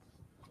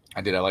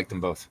 I liked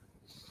them both.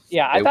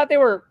 Yeah, I thought they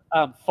were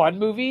fun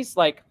movies,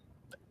 like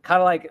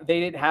kind of like they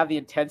didn't have the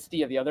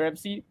intensity of the other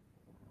MCU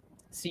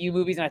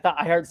movies, and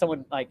I heard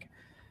someone like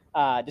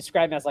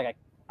describe them as like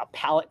a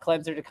palate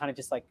cleanser to kind of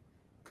just like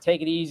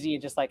take it easy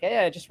and just like,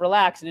 hey, just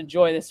relax and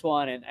enjoy this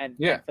one. And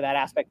for that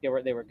aspect, they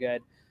were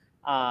good.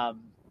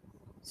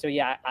 So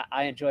yeah,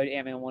 I enjoyed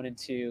Ant-Man 1 and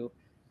 2.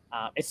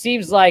 It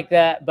seems like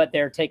that, but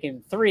they're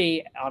taking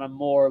 3 on a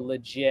more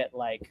legit,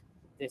 like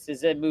this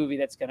is a movie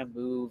that's going to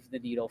move the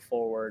needle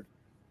forward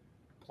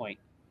point.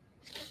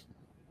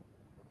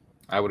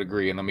 I would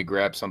agree. And let me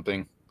grab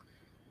something.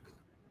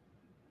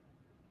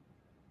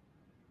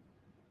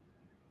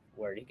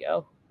 Where'd he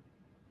go?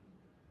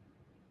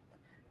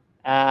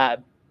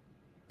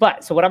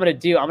 But so what I'm going to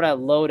do, I'm going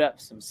to load up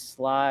some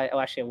slides. Oh,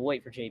 actually, I'm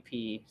waiting for JP.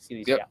 See what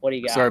he's got. What do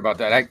you got? Sorry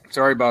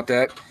about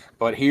that.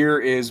 But here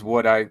is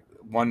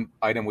one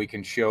item we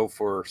can show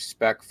for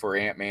spec for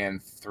Ant-Man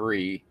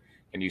 3.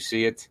 Can you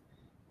see it?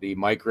 The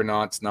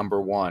Micronauts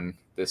 #1.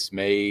 This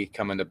may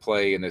come into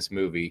play in this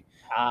movie.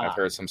 I've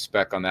heard some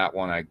spec on that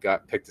one. I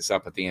picked this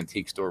up at the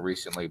antique store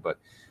recently, but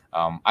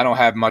I don't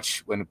have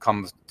much when it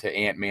comes to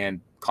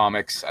Ant-Man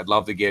comics. I'd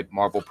love to get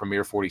Marvel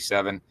Premiere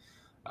 47.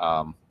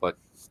 But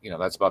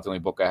that's about the only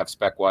book I have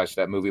spec-wise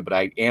for that movie. But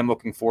I am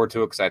looking forward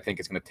to it because I think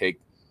it's going to take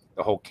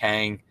the whole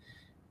Kang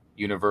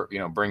universe,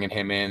 bringing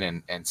him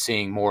in and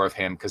seeing more of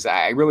him, because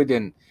I really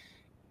didn't.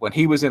 When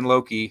he was in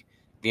Loki,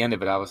 the end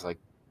of it, I was like,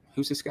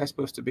 who's this guy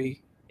supposed to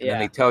be? And then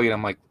they tell you, and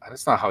I'm like,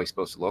 that's not how he's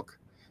supposed to look.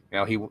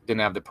 He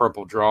didn't have the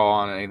purple draw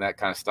on any of that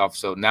kind of stuff.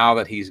 So now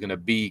that he's going to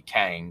be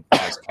Kang,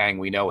 as Kang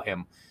we know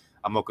him,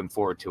 I'm looking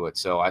forward to it.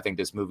 So I think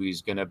this movie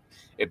is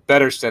it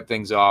better set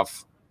things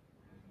off,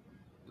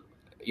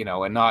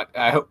 and not,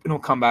 I hope we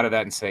don't come out of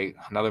that and say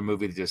another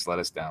movie to just let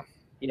us down.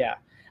 Yeah.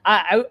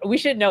 We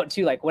should note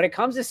too, like when it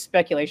comes to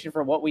speculation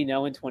for what we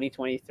know in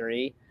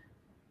 2023,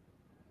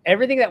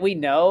 everything that we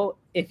know,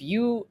 if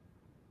you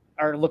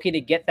are looking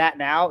to get that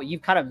now,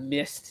 you've kind of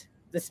missed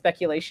the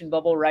speculation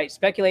bubble, right?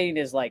 Speculating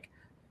is like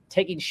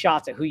taking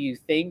shots at who you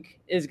think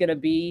is going to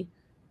be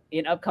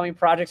in upcoming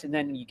projects, and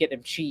then you get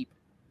them cheap,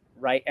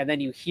 right? And then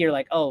you hear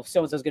like, oh,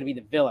 so-and-so's going to be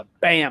the villain.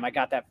 Bam, I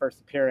got that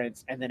first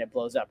appearance, and then it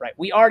blows up, right?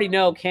 We already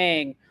know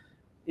Kang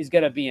is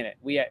going to be in it,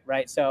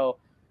 right? So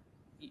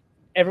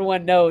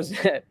everyone knows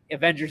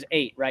Avengers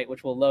 8, right,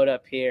 which will load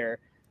up here,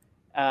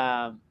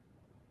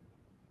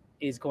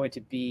 is going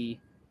to be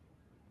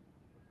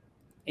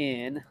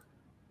in,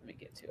 let me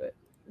get to it,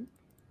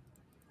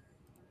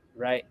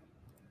 right?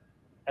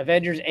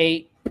 Avengers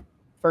 8,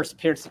 first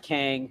appearance of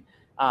Kang.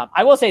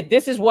 I will say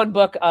this is one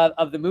book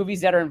of the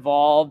movies that are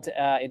involved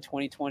in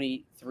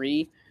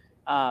 2023.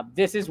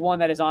 This is one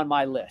that is on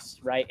my list,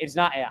 right? It's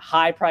not a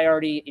high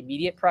priority,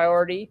 immediate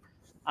priority.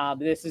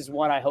 This is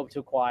one I hope to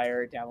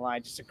acquire down the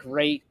line. Just a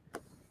great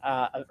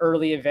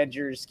early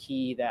Avengers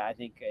key that I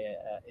think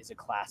is a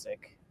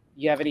classic.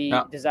 You have any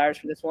desires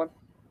for this one?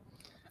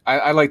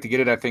 I like to get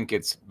it. I think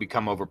it's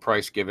become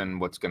overpriced given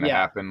what's going to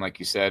happen. Like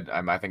you said,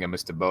 I think I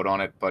missed a boat on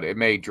it, but it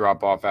may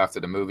drop off after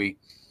the movie.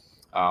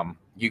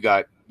 You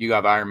got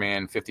Iron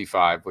Man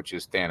 55, which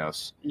is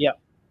Thanos. Yep.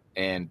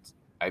 And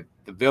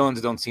the villains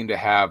don't seem to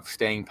have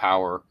staying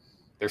power.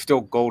 They're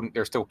still golden.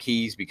 They're still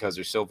keys because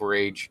they're Silver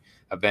Age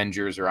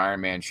Avengers or Iron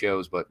Man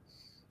shows. But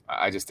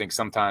I just think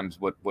sometimes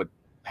what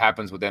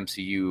happens with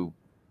MCU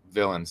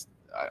villains,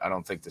 I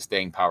don't think the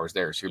staying power is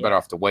there. So you're better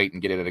off to wait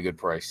and get it at a good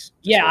price.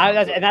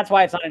 And that's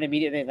why it's not an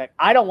immediate thing. Like,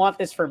 I don't want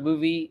this for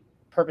movie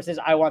purposes.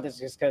 I want this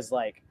just because,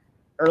 like,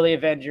 early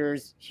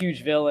Avengers,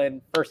 huge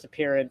villain, first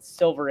appearance,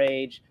 Silver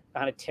Age,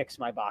 kind of ticks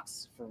my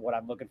box for what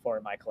I'm looking for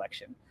in my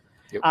collection.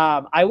 Yep.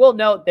 I will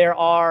note there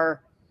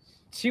are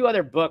two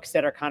other books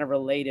that are kind of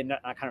related.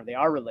 They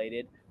are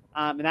related.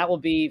 And that will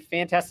be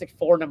Fantastic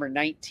Four number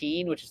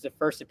 19, which is the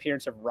first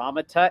appearance of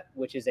Ramatut,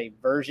 which is a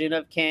version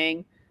of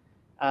Kang.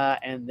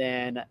 And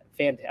then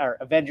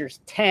Avengers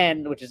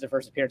 10, which is the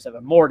first appearance of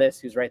Immortus,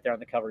 who's right there on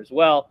the cover as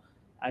well.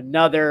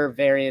 Another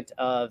variant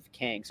of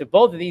Kang. So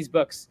both of these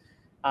books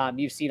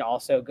you've seen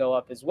also go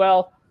up as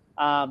well.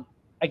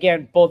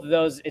 Again, both of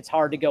those, it's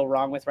hard to go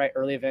wrong with, right?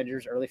 Early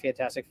Avengers, early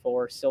Fantastic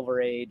Four,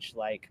 Silver Age,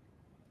 like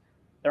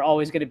they're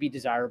always going to be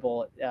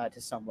desirable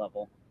to some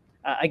level.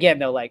 Again,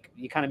 though, like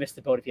you kind of missed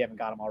the boat if you haven't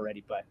got them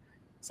already, but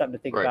something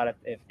to think about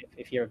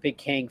if you're a big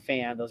Kang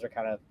fan. Those are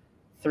kind of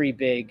the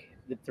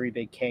three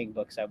big Kang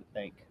books, I would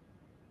think.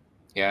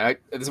 Yeah,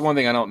 this is one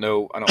thing I don't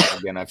know.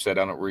 I've said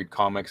I don't read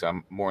comics.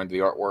 I'm more into the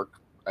artwork.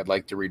 I'd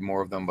like to read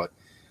more of them, but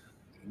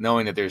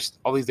knowing that there's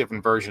all these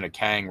different versions of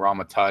Kang,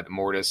 Ramatut,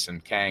 Immortus,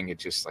 and Kang,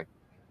 it's just like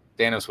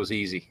Thanos was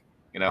easy,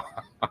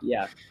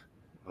 Yeah.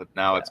 But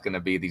now it's going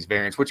to be these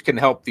variants, which can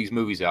help these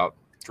movies out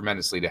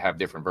tremendously to have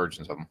different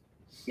versions of them.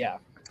 Yeah.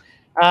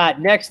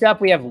 Next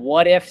up, we have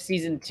What If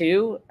Season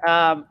 2.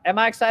 Am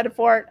I excited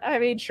for it? I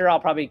mean, sure,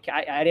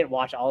 I didn't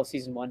watch all of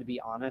Season 1, to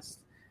be honest.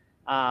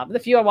 The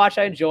few I watched,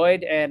 I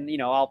enjoyed, and,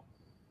 I'll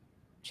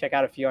check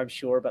out a few, I'm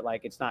sure, but,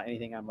 like, it's not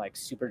anything I'm, like,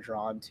 super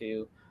drawn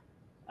to.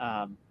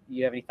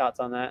 You have any thoughts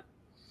on that?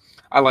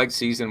 I liked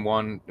Season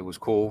 1. It was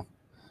cool.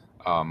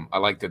 I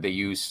like that they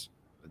use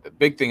the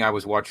big thing I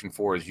was watching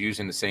for is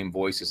using the same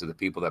voices of the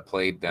people that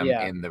played them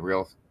in the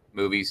real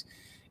movies.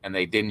 And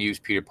they didn't use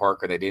Peter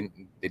Parker. They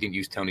didn't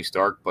use Tony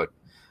Stark, but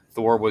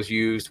Thor was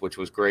used, which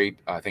was great.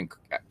 I think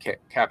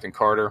Captain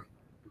Carter.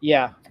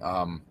 Yeah.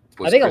 I think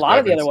Chris a lot Evans.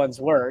 Of the other ones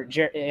were.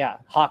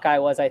 Hawkeye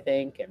was, I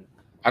think. And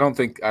I don't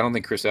think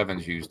Chris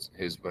Evans used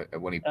his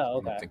when he. Oh,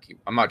 okay.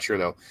 I'm not sure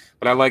though,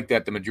 but I like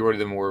that the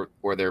majority of them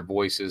were their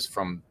voices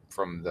from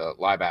the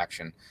live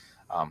action.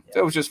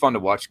 It was just fun to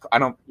watch.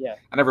 I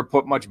never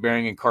put much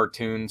bearing in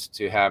cartoons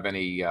to have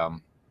any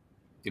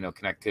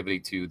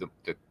connectivity to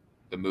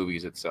the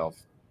movies itself.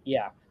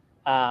 Yeah.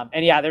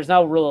 There's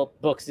no real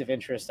books of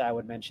interest I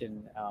would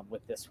mention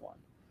with this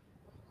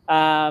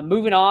one.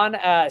 Moving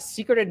on,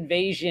 Secret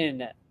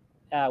Invasion,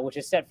 which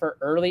is set for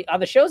early. On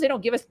the shows, they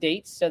don't give us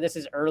dates, so this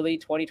is early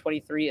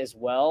 2023 as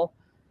well.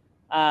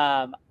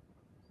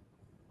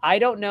 I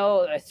don't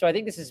know. So I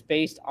think this is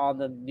based on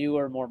the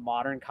newer, more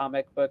modern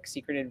comic book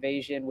Secret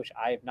Invasion, which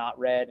I have not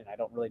read and I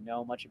don't really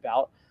know much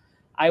about.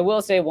 I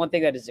will say one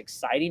thing that is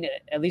exciting,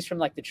 at least from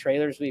like the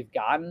trailers we've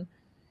gotten,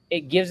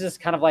 it gives us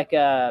kind of like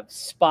a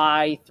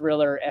spy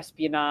thriller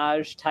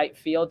espionage type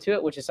feel to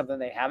it, which is something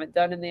they haven't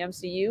done in the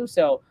MCU.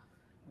 So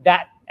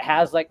that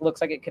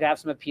looks like it could have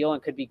some appeal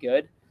and could be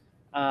good.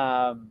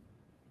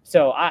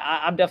 So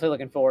I'm definitely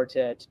looking forward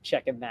to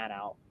checking that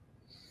out.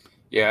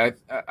 Yeah,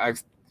 I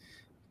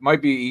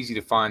might be easy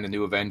to find the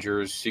New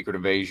Avengers, Secret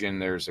Invasion.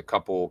 There's a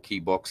couple key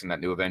books in that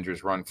New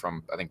Avengers run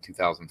from I think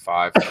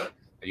 2005 that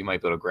you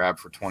might be able to grab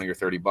for 20 or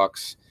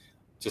 $30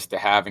 just to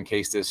have in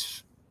case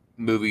this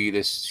movie,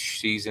 this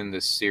season,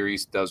 this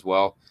series does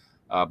well.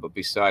 But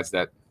besides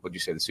that, what'd you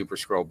say, the Super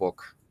Scroll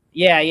book?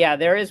 Yeah.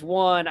 There is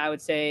one, I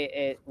would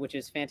say, which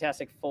is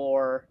Fantastic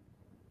Four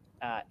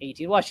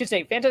 18. Well, I should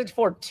say Fantastic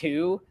Four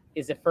 2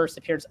 is the first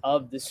appearance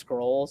of the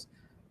Skrulls.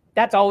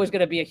 That's always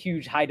going to be a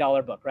huge high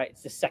dollar book, right?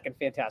 It's the second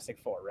Fantastic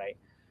Four, right?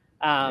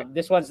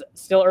 This one's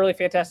still early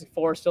Fantastic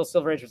Four, still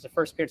Silver Age. Was the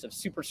first appearance of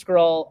Super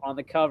Skrull on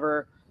the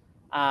cover.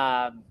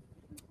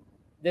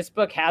 This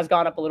book has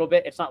gone up a little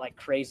bit. It's not like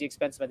crazy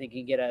expensive. I think you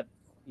can get a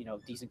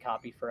decent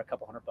copy for a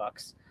couple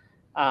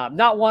 $100.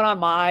 Not one on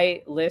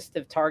my list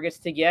of targets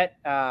to get,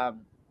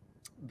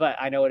 but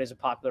I know it is a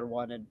popular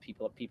one, and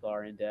people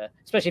are into.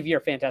 Especially if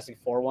you're a Fantastic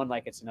Four one,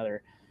 like it's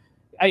another.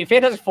 I mean,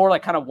 Fantastic Four,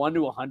 like kind of 1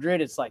 to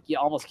 100, it's like you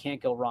almost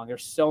can't go wrong.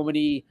 There's so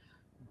many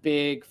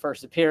big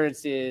first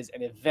appearances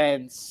and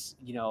events,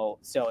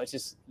 so it's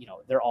just,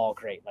 they're all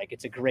great. Like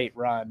it's a great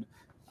run.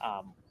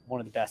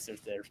 One of the best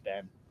there's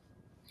been.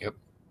 Yep.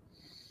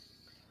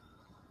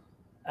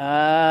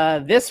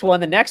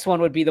 The next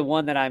one would be the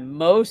one that I'm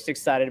most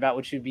excited about,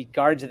 which would be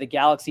Guardians of the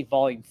Galaxy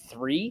Volume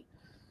 3.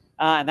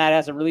 And that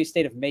has a release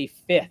date of May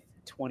 5th,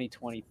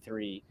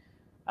 2023.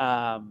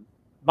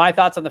 My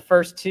thoughts on the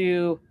first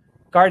two.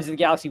 Guardians of the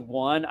Galaxy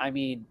 1, I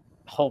mean,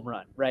 home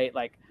run, right?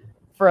 Like,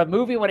 for a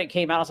movie when it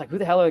came out, I was like, who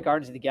the hell are the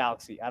Guardians of the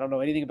Galaxy? I don't know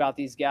anything about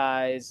these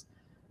guys.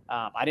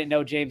 I didn't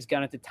know James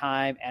Gunn at the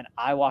time, and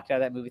I walked out of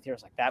that movie theater. I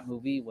was like, that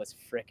movie was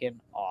freaking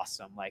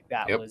awesome. Like,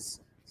 that was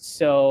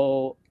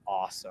so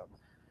awesome.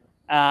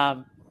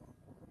 Guardians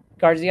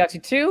of the Galaxy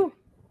 2,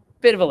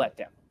 bit of a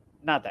letdown.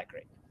 Not that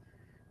great.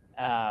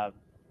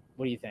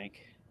 What do you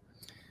think?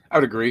 I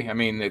would agree. I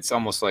mean, it's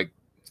almost like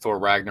Thor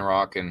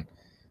Ragnarok and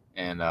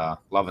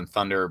Love and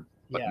Thunder,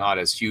 but not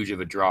as huge of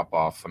a drop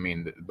off. I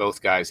mean,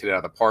 both guys hit it out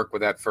of the park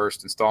with that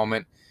first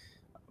installment,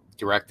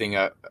 directing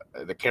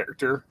the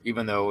character,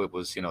 even though it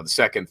was the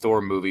second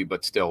Thor movie,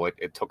 but still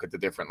it took it to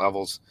different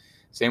levels.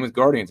 Same with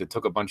Guardians. It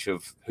took a bunch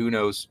of who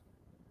knows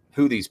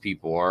who these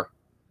people are.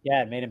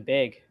 Yeah, it made him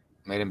big.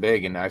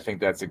 And I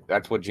think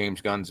that's what James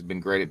Gunn's been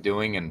great at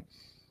doing, and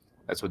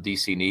that's what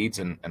DC needs.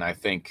 And I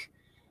think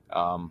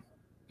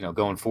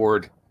going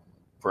forward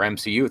for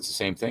MCU, it's the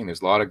same thing.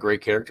 There's a lot of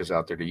great characters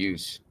out there to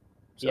use.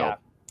 So. Yeah.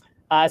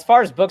 As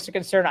far as books are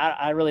concerned,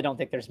 I really don't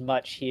think there's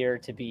much here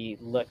to be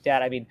looked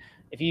at. I mean,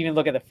 if you even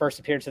look at the first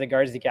appearance of the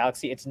Guardians of the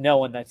Galaxy, it's no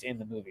one that's in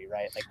the movie,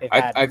 right? Like they've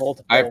had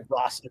multiple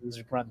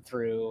rosters run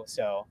through.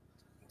 So,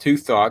 two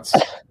thoughts. I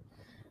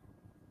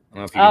don't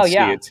know if you can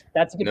see it.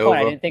 That's a good point.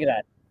 I didn't think of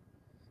that.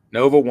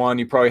 Nova 1,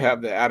 you probably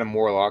have the Adam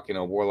Warlock.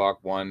 Warlock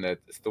 1, that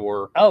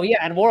Thor. Oh yeah,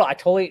 and Warlock. I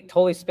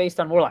totally spaced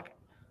on Warlock.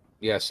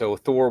 Yeah, so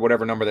Thor,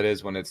 whatever number that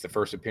is, when it's the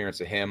first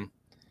appearance of him.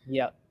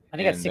 Yeah, I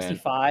think that's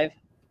 65.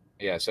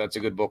 Yeah, so that's a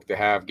good book to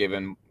have,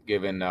 given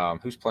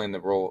who's playing the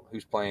role.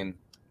 Who's playing?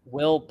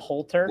 Will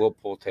Poulter. Will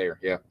Poulter,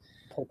 yeah.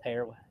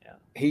 Poulter,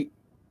 yeah.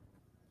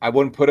 I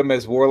wouldn't put him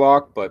as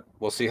Warlock, but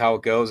we'll see how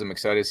it goes. I'm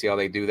excited to see how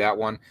they do that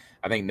one.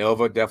 I think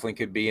Nova definitely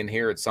could be in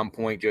here at some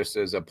point, just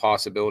as a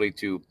possibility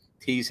to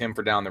tease him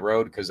for down the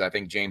road, because I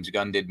think James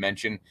Gunn did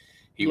mention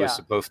he was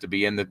supposed to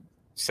be in the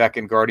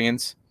second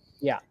Guardians.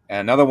 Yeah.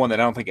 And another one that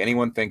I don't think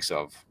anyone thinks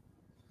of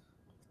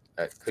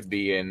that could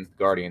be in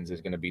Guardians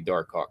is going to be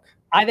Darkhawk.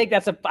 I think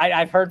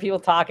I've heard people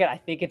talk it. I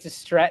think it's a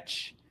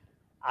stretch.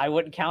 I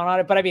wouldn't count on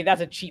it, but I mean, that's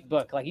a cheap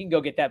book. Like you can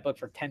go get that book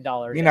for $10.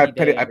 I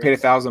paid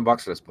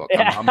 $1,000 for this book.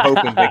 I'm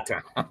hoping big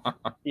time.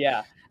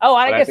 Yeah. Oh,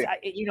 I guess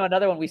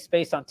another one we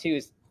spaced on too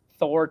is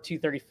Thor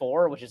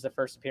 234, which is the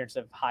first appearance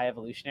of High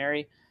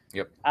Evolutionary.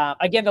 Yep.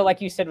 Again, though,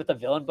 like you said with the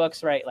villain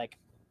books, right? Like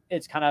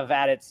it's kind of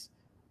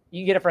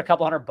you can get it for a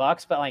couple $100,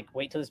 but like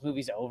wait till this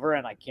movie's over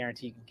and like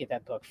guarantee you can get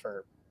that book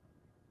for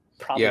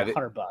probably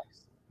 $100.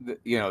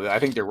 I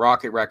think the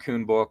Rocket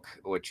Raccoon book,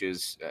 which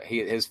is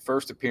his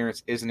first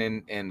appearance, isn't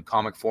in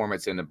comic form;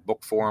 it's in a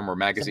book form or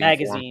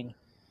magazine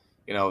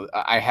form.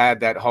 I had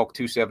that Hulk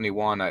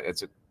 271.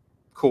 It's a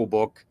cool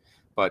book,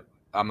 but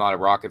I'm not a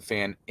Rocket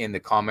fan in the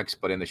comics.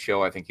 But in the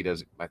show, I think he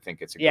does. I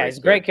think it's he's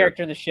a great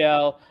character in the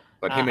show.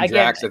 But him and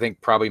Drax, I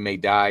think, probably may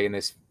die in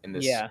this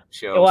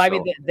show. Well, I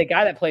mean, the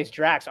guy that plays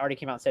Drax already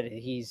came out and said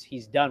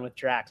he's done with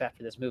Drax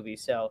after this movie.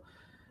 So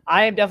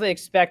I am definitely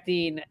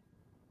expecting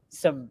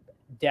some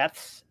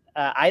deaths.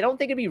 I don't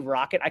think it'd be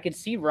Rocket. I could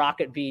see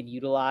Rocket being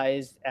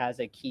utilized as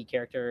a key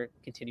character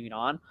continuing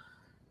on,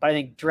 but I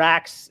think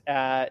Drax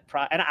and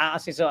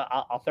honestly, so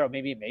I'll throw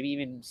maybe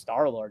even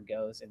Star-Lord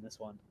goes in this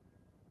one.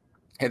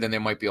 And then there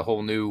might be a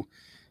whole new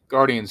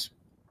Guardians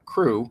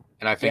crew,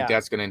 and I think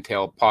that's going to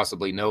entail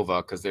possibly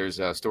Nova, because there's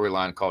a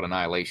storyline called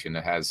Annihilation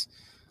that has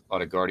a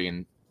lot of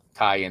Guardian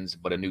tie-ins,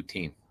 but a new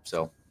team.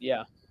 So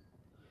yeah.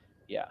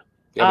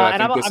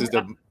 But I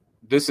think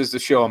this is the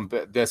show I'm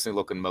definitely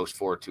looking most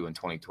forward to in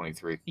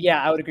 2023.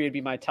 Yeah, I would agree. It'd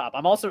be my top.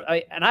 I'm also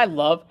I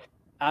love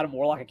Adam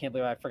Warlock. I can't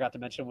believe I forgot to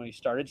mention when he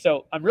started.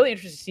 So I'm really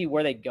interested to see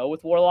where they go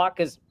with Warlock,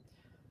 because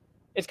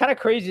it's kind of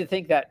crazy to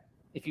think that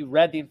if you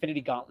read the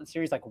Infinity Gauntlet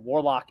series, like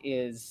Warlock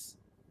is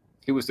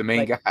He was the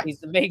main guy. He's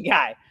the main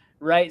guy,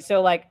 right?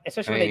 So like,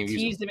 especially when they use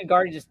teased him in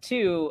Guardians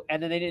 2,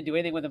 and then they didn't do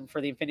anything with him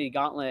for the Infinity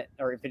Gauntlet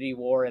or Infinity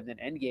War, and then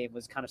Endgame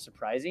was kind of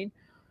surprising.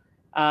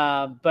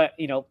 But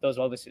you know, those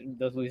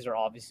movies are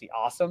obviously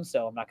awesome,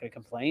 so I'm not going to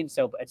complain.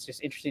 So but it's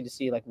just interesting to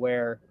see like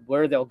where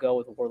they'll go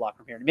with Warlock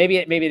from here. Maybe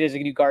it is a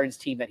new Guardians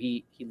team that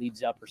he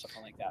leads up or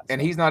something like that.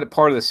 And he's not a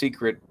part of the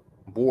Secret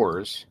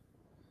Wars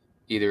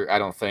either. I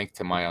don't think,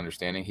 to my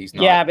understanding, he's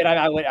not. Yeah, but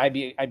I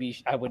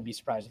wouldn't be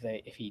surprised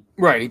if he.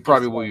 Right, he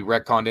probably will be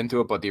retconned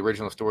into it, but the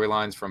original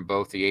storylines from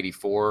both the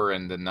 '84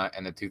 and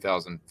the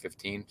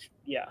 2015.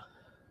 Yeah,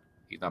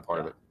 he's not part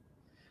of it.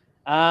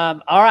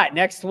 All right,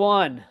 next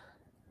one.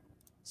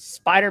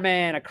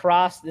 Spider-Man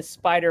Across the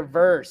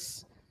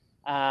Spider-Verse.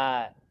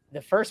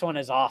 The first one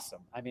is awesome.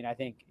 I mean, I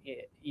think,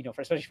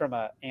 especially from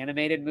an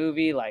animated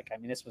movie,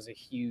 this was a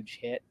huge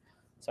hit.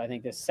 So I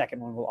think this second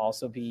one will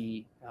also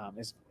be,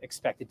 is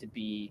expected to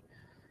be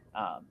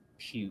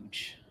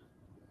huge.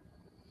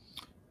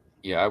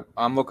 Yeah,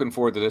 I'm looking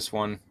forward to this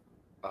one.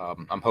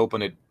 I'm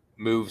hoping it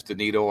moves the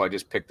needle. I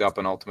just picked up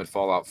an Ultimate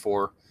Fallout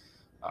 4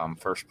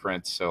 first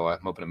print, so I'm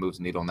hoping it moves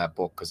the needle in that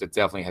book because it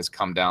definitely has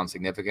come down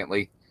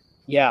significantly.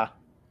 Yeah.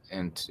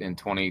 In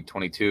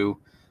 2022,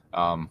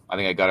 I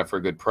think I got it for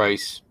a good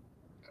price.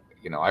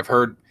 I've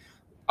heard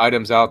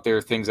things out there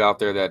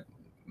that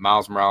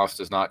Miles Morales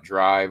does not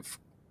drive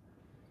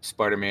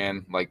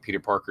Spider-Man like Peter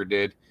Parker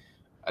did.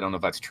 I don't know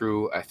if that's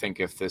true. I think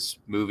if this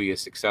movie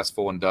is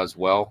successful and does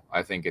well,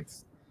 I think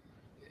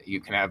you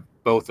can have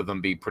both of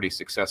them be pretty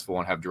successful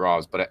and have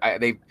draws. But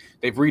they've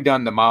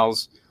redone the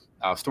Miles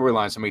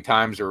storyline so many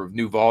times or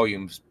new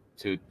volumes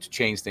to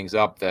change things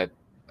up that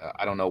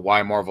I don't know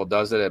why Marvel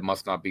does it. It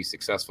must not be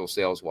successful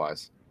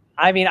sales-wise.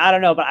 I mean, I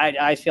don't know, but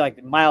I feel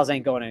like Miles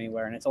ain't going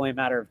anywhere, and it's only a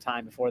matter of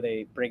time before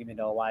they bring him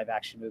into a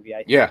live-action movie.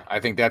 I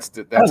think that's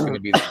going to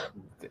be.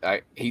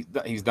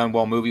 He's done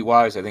well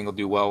movie-wise. I think he'll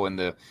do well in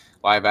the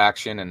live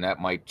action, and that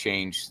might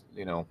change,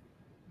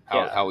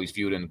 how he's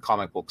viewed in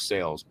comic book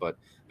sales. But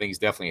I think he's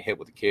definitely a hit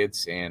with the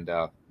kids and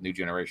new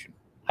generation.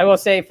 I will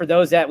say, for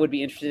those that would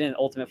be interested in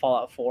Ultimate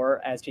Fallout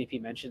 4, as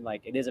JP mentioned,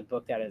 it is a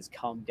book that has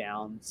come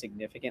down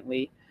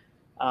significantly.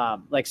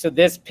 So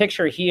this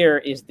picture here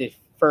is the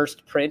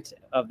first print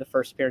of the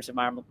first appearance of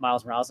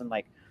Miles Morales. And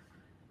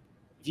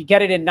if you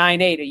get it in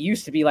 9.8, it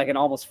used to be an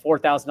almost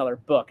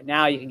 $4,000 book.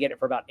 Now you can get it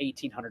for about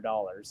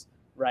 $1,800.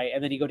 Right.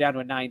 And then you go down to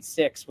a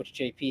 9.6, which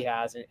JP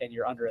has, and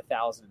you're under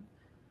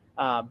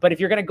 $1,000. But if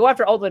you're going to go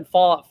after Ultimate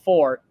Fallout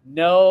 4,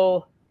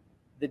 know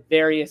the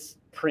various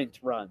print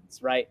runs,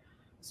 right?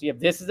 So you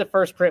have, this is the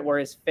first print where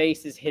his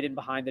face is hidden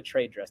behind the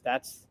trade dress.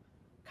 That's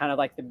kind of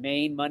like the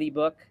main money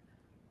book.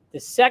 The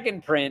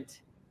second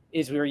print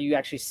is where you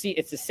actually see,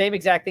 it's the same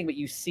exact thing, but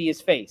you see his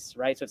face,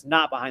 right? So it's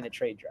not behind the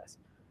trade dress.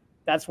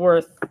 That's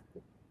worth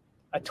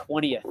a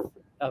 20th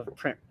of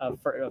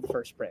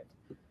first print.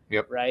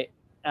 Yep. Right.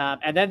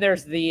 And then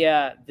there's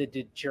the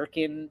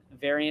Jerkin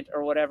variant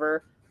or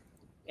whatever,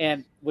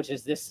 and which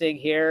is this thing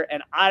here.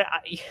 And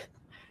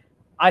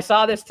I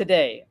saw this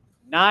today,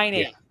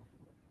 9.8,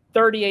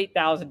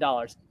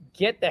 $38,000.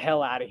 Get the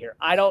hell out of here.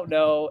 I don't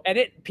know. And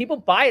people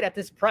buy it at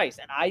this price,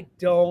 and I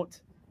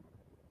don't,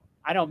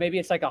 maybe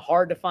it's a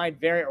hard to find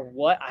variant or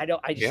what.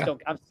 don't,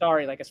 I'm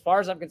sorry. As far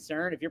as I'm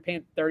concerned, if you're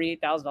paying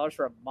 $38,000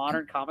 for a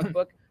modern comic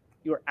book,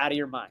 you are out of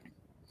your mind.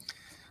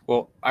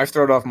 Well, I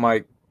started off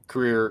my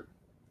career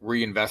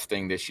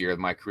reinvesting this year,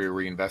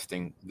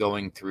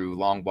 going through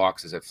long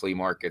boxes at flea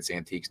markets,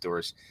 antique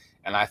stores.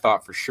 And I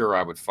thought for sure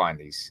I would find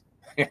these,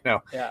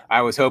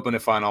 I was hoping to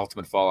find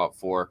Ultimate Fallout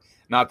 4.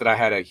 Not that I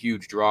had a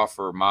huge draw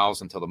for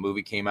Miles until the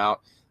movie came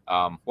out.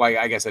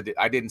 I guess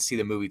I didn't see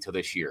the movie till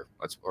this year,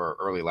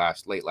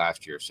 late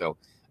last year. So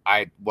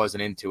I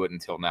wasn't into it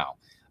until now.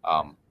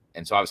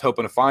 And so I was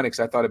hoping to find it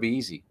because I thought it'd be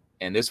easy.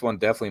 And this one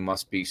definitely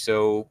must be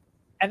so.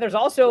 And there's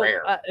also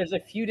there's a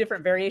few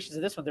different variations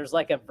of this one. There's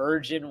a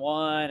virgin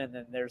one, and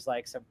then there's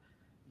some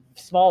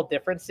small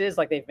differences.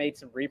 They've made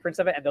some reprints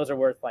of it, and those are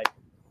worth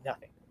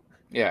nothing.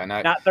 Yeah, and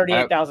not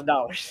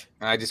 $38,000.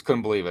 I just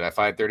couldn't believe it. If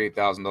I had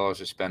 $38,000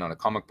 to spend on a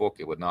comic book,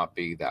 it would not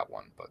be that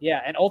one. But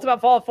yeah, and Ultimate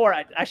Fallout 4.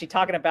 Actually,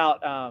 talking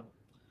about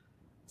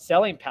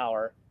selling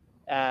power,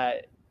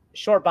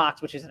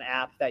 Shortbox, which is an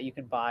app that you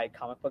can buy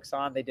comic books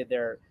on. They did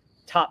their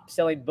top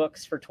selling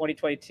books for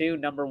 2022.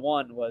 Number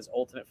one was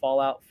Ultimate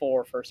Fallout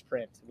 4 first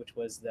print, which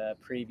was the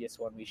previous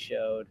one we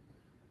showed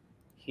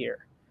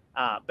here.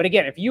 But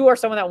again, if you are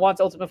someone that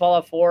wants Ultimate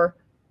Fallout 4,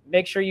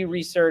 make sure you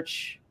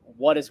research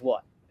what is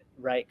what,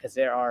 right? Because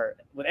there are,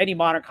 with any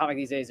modern comic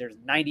these days, there's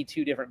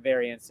 92 different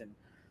variants, and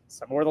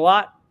some are worth a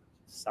lot,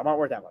 some aren't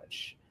worth that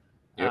much.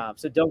 Yep.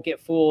 So don't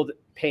get fooled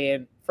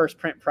paying first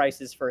print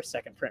prices for a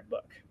second print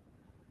book.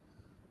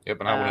 Yep,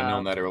 and I would have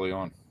known that early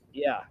on.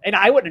 Yeah, and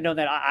I wouldn't have known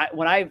that.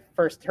 When I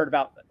first heard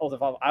about Ultimate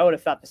Fallout, I would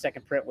have thought the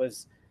second print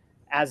was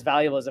as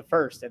valuable as the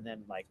first, and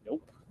then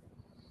nope.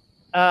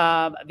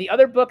 The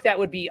other book that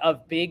would be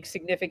of big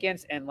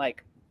significance, and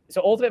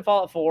so Ultimate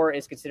Fallout 4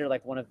 is considered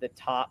one of the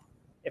top,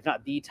 if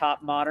not the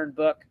top modern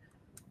book.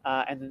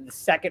 And then the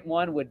second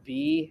one would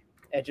be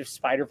Edge of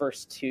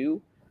Spider-Verse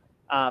 2.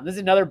 This is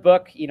another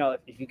book,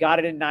 if you got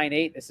it in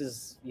 9.8, this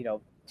is,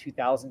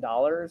 $2,000,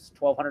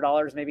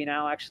 $1,200 maybe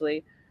now,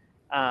 actually.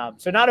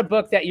 So not a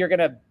book that you're going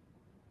to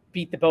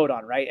beat the boat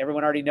on, right?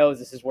 Everyone already knows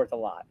this is worth a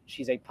lot.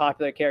 She's a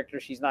popular character.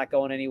 She's not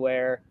going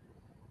anywhere.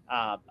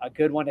 A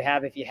good one to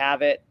have if you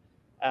have it.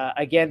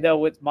 Again, though,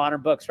 with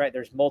modern books, right,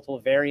 there's multiple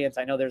variants.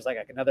 I know there's like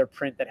another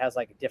print that has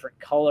like different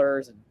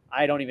colors, and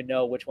I don't even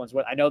know which one's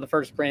what. I know the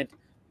first print,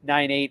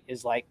 9.8,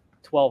 is like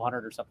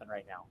 1,200 or something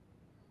right now.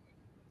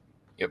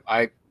 Yep,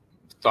 I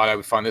thought I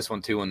would find this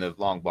one too in the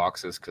long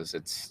boxes because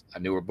it's a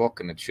newer book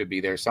and it should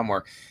be there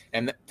somewhere.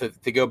 And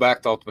to go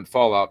back to Ultimate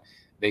Fallout,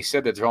 they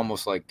said that there's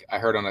almost like I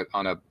heard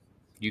on a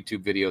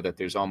YouTube video that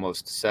there's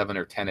almost 7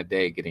 or 10 a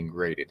day getting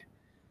graded.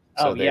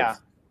 So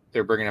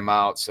they're bringing them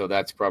out, so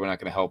that's probably not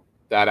going to help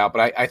that out.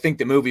 But I think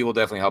the movie will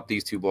definitely help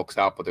these two books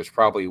out. But there's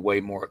probably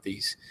way more of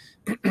these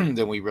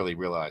than we really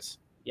realize.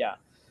 Yeah.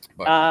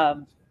 But,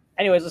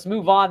 anyways, let's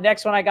move on.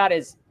 Next one I got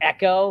is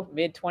Echo,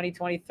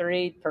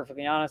 mid-2023.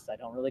 Perfectly honest, I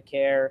don't really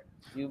care.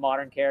 New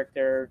modern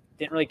character.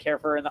 Didn't really care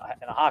for her in the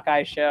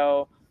Hawkeye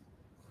show.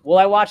 Will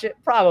I watch it?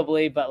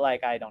 Probably, but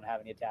like I don't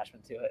have any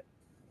attachment to it.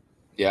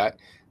 Yeah,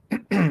 I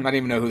didn't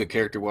even know who the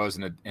character was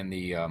in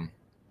the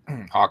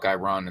Hawkeye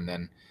run, and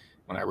then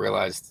when I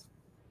realized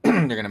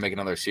they're going to make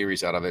another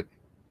series out of it,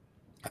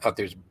 I thought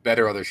there's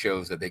better other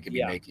shows that they could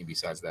be making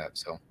besides that.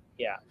 So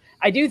yeah,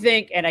 I do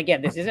think, and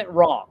again, this isn't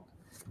wrong,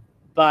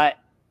 but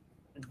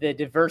the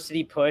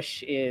diversity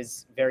push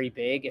is very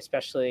big,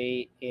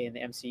 especially in the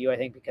MCU, I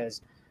think,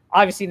 because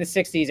obviously in the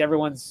 60s,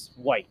 everyone's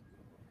white,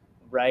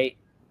 right?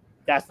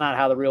 That's not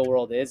how the real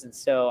world is. And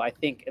so I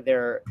think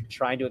they're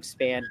trying to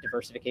expand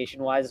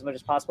diversification-wise as much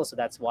as possible. So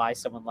that's why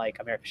someone like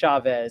America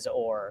Chavez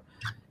or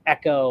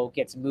Echo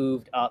gets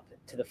moved up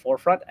to the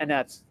forefront. And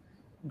that's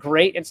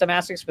great in some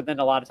aspects. But then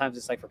a lot of times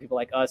it's like for people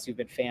like us who've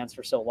been fans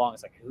for so long,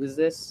 it's like, who is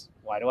this?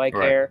 Why do I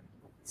care? Right.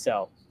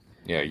 So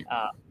yeah,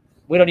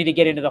 we don't need to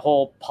get into the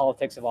whole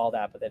politics of all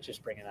that, but that's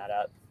just bringing that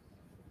up.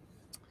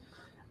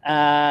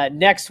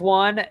 Next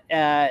one,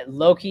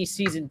 Loki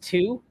season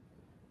 2.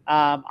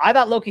 I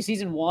thought Loki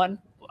season 1.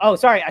 Oh,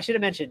 sorry, I should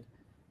have mentioned.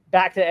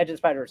 Back to Edge of the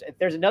Spider-Verse. If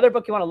there's another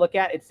book you want to look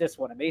at, it's this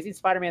one, Amazing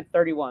Spider-Man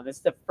 31. This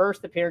is the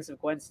first appearance of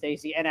Gwen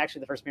Stacy and actually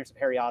the first appearance of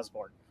Harry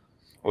Osborn.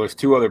 Well, there's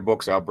 2 other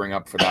books I'll bring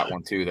up for that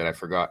one too that I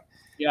forgot.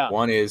 Yeah.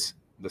 One is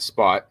The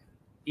Spot.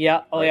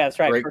 Yeah. Oh, yeah, that's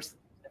right. First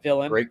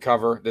villain. Great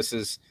cover. This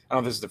is, I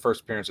don't know if this is the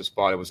first appearance of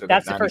Spot. It was in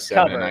that's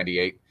 97 and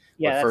 98.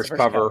 Yeah, but first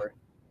cover,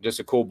 just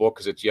a cool book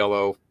because it's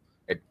yellow.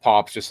 It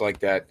pops just like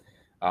that.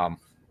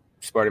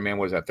 Spider-Man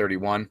was at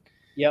 31.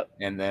 Yep.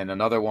 And then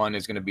another one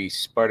is going to be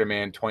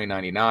Spider-Man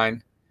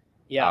 2099.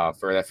 Yeah.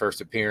 For that first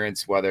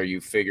appearance, whether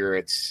you figure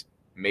it's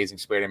Amazing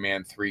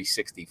Spider-Man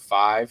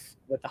 365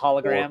 with the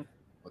hologram,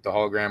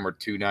 or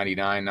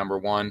 299 number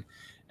 1,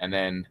 and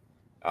then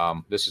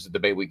this is a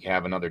debate we can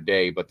have another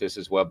day. But this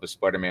is Web of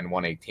Spider-Man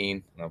 118. I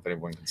don't know if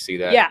anyone can see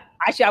that. Yeah,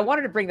 actually, I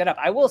wanted to bring that up.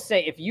 I will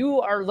say, if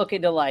you are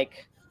looking to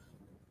like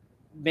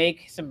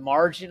make some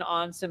margin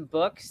on some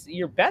books,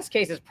 your best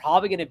case is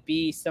probably going to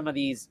be some of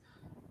these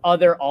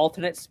other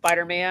alternate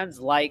Spider-Mans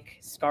like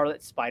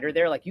Scarlet Spider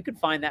there. Like you could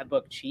find that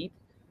book cheap,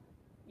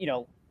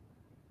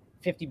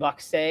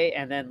 $50 say,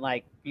 and then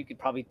like you could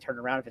probably turn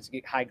around if it's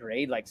high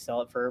grade, like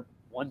sell it for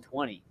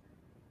 $120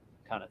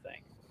 kind of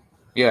thing.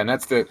 Yeah, and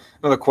that's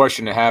another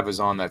question to have is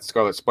on that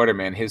Scarlet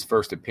Spider-Man. His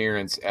first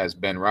appearance as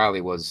Ben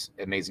Reilly was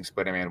Amazing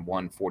Spider-Man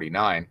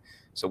 149.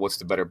 So what's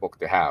the better book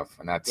to have?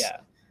 And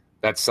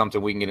that's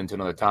something we can get into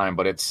another time.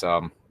 But it's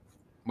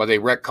when they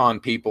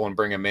retcon people and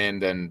bring them in,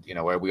 then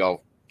we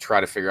all try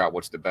to figure out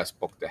what's the best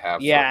book to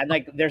have. Yeah, and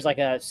like there's like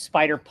a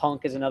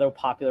Spider-Punk is another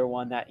popular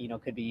one that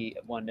could be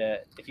one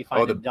to, if you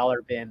find the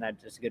dollar bin,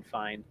 that's just a good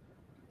find.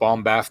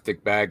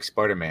 Bombastic Bag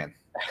Spider-Man.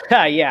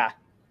 Yeah.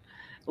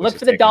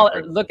 Look in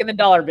the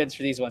dollar bins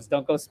for these ones.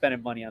 Don't go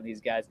spending money on these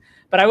guys.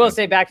 But I will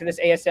say, back to this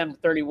ASM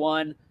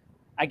 31,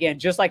 again,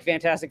 just like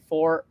Fantastic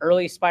Four,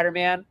 early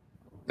Spider-Man,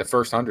 the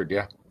first 100,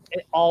 yeah,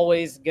 it's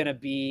always gonna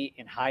be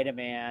in high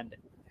demand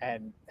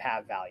and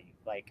have value.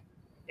 Like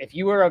if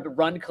you were a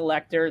run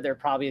collector, there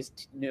probably is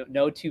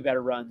no 2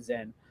 better runs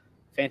than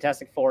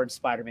Fantastic Four and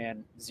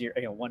Spider-Man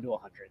 1 to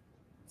 100.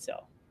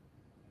 So,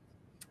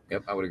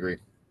 yep, I would agree.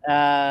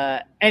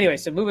 Anyway,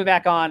 so moving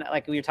back on,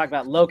 like we were talking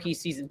about Loki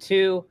season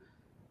 2.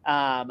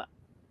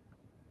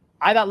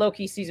 I thought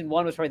Loki season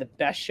 1 was probably the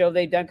best show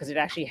they've done because it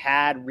actually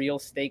had real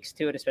stakes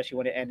to it, especially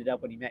when it ended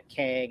up when you met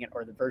Kang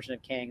or the version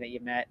of Kang that you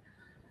met.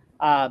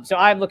 So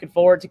I'm looking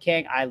forward to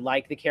Kang. I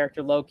like the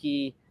character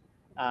Loki.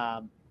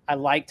 I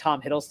like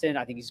Tom Hiddleston.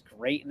 I think he's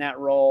great in that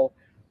role.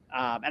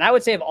 And I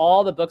would say of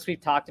all the books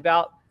we've talked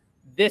about,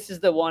 this is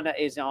the one that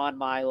is on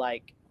my,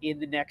 like, in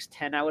the next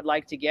 10 I would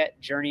like to get.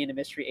 Journey into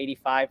Mystery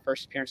 85,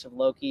 first appearance of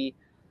Loki.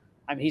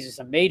 I mean, he's just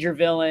a major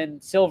villain.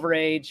 Silver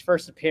Age,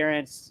 first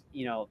appearance.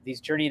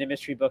 These Journey into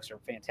Mystery books are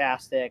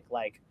fantastic.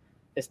 Like,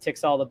 this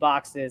ticks all the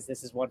boxes.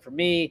 This is one for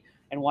me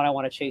and one I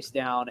want to chase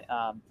down.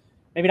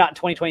 Maybe not in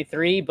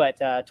 2023, but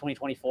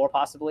 2024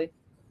 possibly.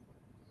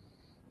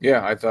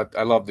 Yeah,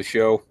 I loved the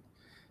show.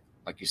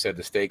 Like you said,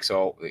 the stakes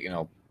all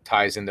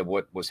ties into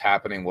what was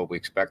happening, what we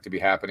expect to be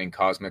happening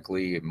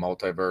cosmically,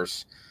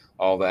 multiverse,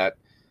 all that.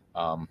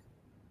 Um,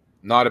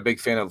 Not a big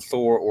fan of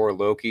Thor or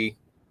Loki.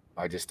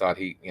 I just thought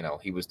he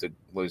was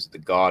the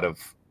god of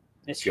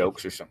Mischief.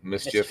 jokes or some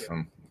mischief.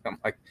 And I'm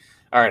like,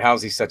 all right,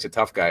 how's he such a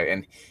tough guy?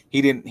 And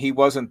he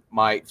wasn't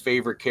my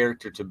favorite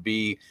character to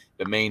be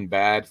the main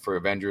bad for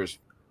Avengers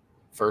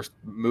first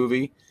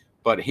movie,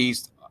 but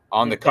he's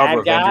on the cover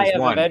of guy Avengers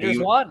of 1. Avengers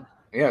 1.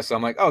 Yeah, so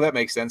I'm like, oh, that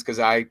makes sense because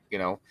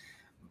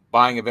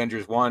buying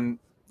Avengers 1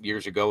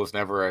 years ago was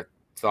never a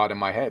thought in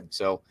my head.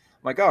 So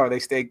I'm like, oh, they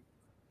stay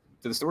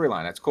to the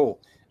storyline. That's cool.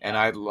 And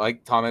I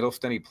like Tom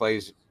Hiddleston. He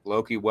plays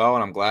Loki well,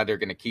 and I'm glad they're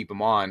going to keep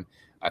him on.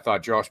 I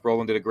thought Josh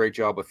Brolin did a great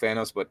job with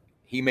Thanos, but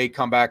he may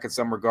come back in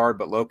some regard,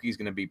 but Loki's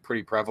going to be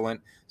pretty prevalent.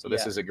 So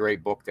this is a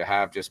great book to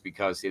have just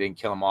because he didn't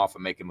kill him off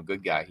and make him a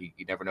good guy.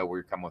 You never know where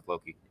you're coming with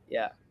Loki.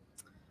 Yeah.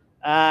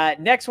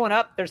 Next one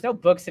up, there's no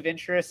books of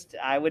interest,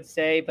 I would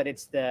say, but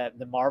it's the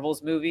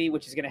Marvels movie,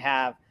 which is going to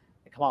have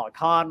the Kamala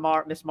Khan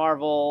Miss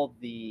Marvel,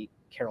 the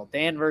Carol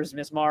Danvers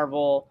Miss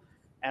Marvel,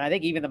 and I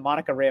think even the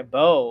Monica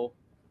Rambeau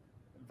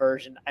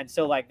version. And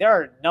so like there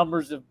are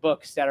numbers of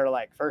books that are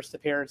like first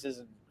appearances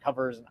and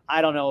covers, and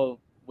I don't know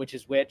which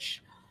is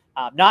which.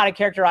 Not a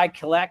character I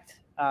collect.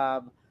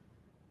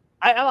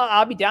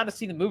 I'll be down to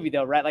see the movie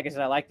though, right? Like I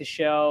said, I like the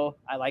show.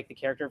 I like the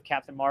character of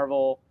Captain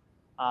Marvel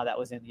that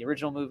was in the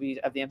original movies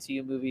of the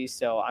MCU movies.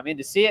 So I'm in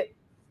to see it.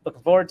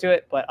 Looking forward to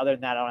it. But other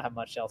than that, I don't have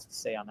much else to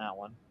say on that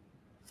one.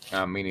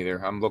 Me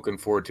neither. I'm looking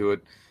forward to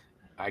it.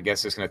 I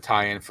guess it's going to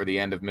tie in for the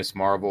end of Miss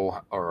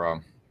Marvel,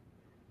 or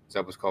is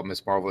that what's called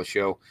Miss Marvel, the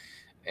show,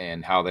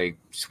 and how they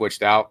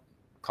switched out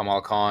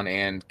Kamala Khan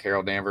and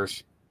Carol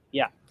Danvers.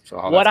 Yeah.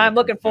 So what I'm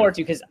looking forward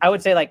to, because I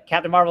would say like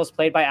Captain Marvel is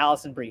played by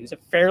Alison Brie, who's a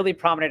fairly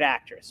prominent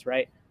actress,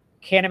 right?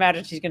 Can't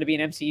imagine she's going to be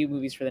in MCU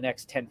movies for the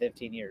next 10,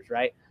 15 years,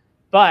 right?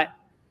 But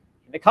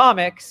in the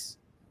comics,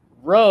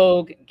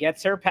 Rogue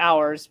gets her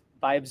powers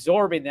by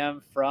absorbing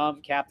them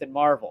from Captain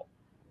Marvel.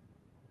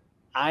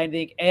 I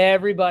think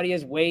everybody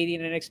is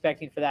waiting and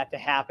expecting for that to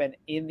happen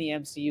in the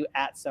MCU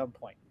at some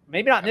point.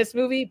 Maybe not in this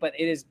movie, but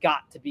it has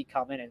got to be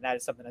coming, and that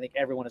is something I think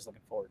everyone is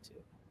looking forward to.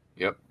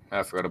 Yep,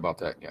 I forgot about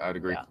that. Yeah, I'd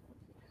agree. Yeah.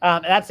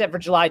 And that's set for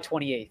July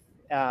 28th.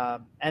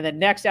 And then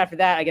next after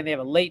that, again, they have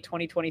a late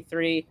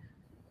 2023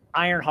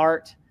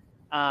 Ironheart.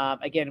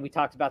 Again, we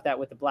talked about that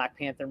with the Black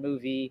Panther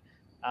movie.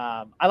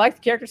 I like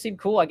the character, seemed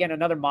cool. Again,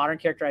 another modern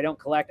character I don't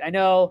collect. I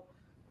know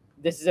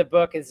this is a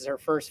book. This is her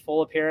first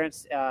full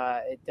appearance.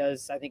 It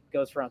does, I think,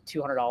 goes for around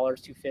 $200,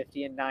 $250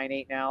 in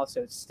 9.8 now.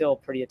 So it's still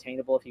pretty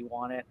attainable if you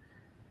want it.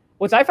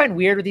 What I find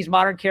weird with these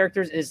modern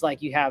characters is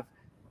like you have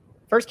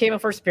first came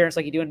and first appearance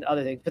like you do in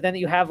other things, but then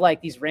you have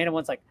like these random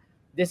ones like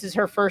this is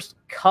her first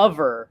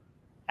cover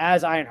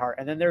as Ironheart.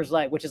 And then there's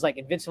like, which is like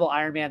Invincible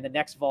Iron Man, the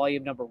next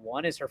volume,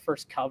 #1 is her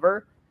first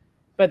cover.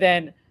 But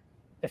then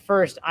the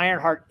first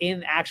Ironheart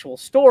in actual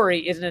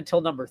story isn't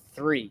until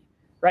 #3.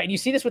 Right. And you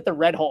see this with the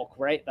Red Hulk,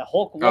 right? The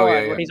Hulk one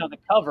where he's on the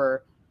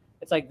cover.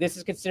 It's like, this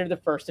is considered the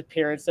first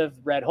appearance of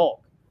Red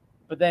Hulk,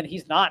 but then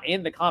he's not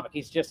in the comic.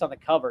 He's just on the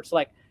cover. So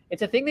like,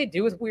 it's a thing they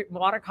do with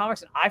modern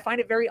comics. And I find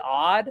it very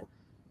odd,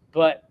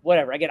 but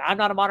whatever. Again, I'm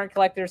not a modern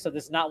collector, so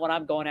this is not what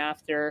I'm going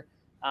after.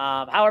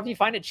 However, you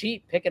find it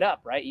cheap, pick it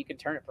up, right? You can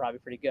turn it probably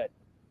pretty good.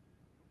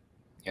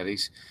 Yeah,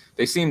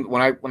 they seem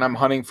when I'm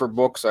hunting for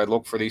books, I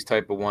look for these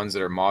type of ones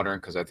that are modern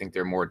because I think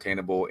they're more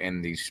attainable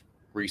in these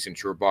recent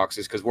short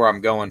boxes. Because where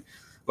I'm going,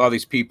 a lot of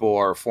these people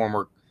are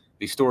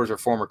these stores are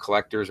former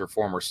collectors or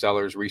former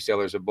sellers,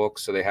 resellers of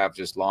books, so they have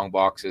just long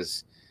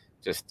boxes,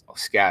 just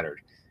scattered.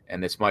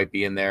 And this might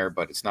be in there,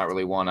 but it's not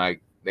really one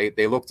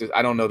they looked at.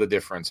 I don't know the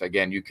difference.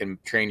 Again, you can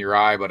train your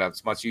eye, but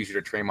it's much easier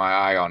to train my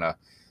eye on a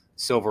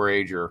Silver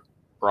Age or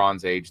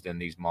Bronze Age than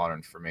these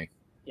moderns for me.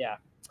 Yeah.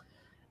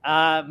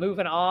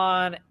 Moving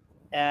on,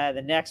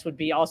 the next would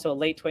be also a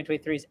late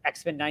 2023's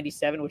X-Men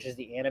 97, which is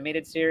the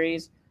animated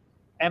series.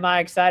 Am I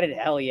excited?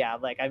 Hell yeah.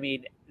 Like, I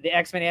mean, the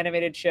X-Men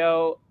animated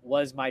show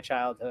was my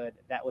childhood.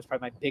 That was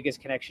probably my biggest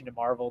connection to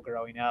Marvel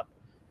growing up.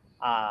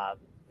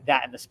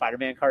 That and the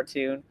Spider-Man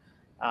cartoon.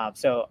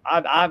 So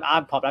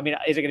I'm pumped. I mean,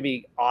 is it going to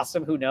be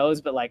awesome? Who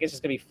knows? But like, it's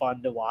just going to be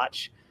fun to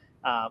watch.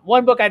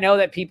 One book I know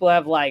that people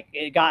have like,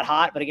 it got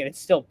hot, but again, it's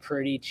still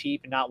pretty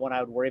cheap and not one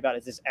I would worry about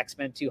is this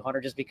X-Men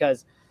 200, just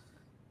because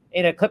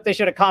in a clip they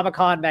showed at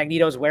Comic-Con,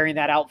 Magneto's wearing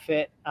that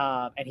outfit.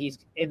 And he's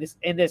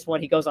in this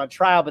one, he goes on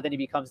trial, but then he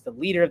becomes the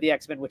leader of the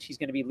X-Men, which he's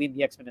going to be leading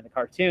the X-Men in the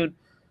cartoon.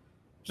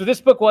 So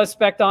this book was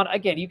spec'd on.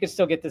 Again, you can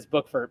still get this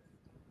book for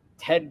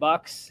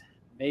 $10.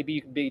 Maybe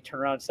you can turn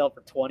around and sell it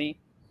for 20.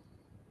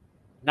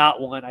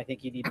 Not one I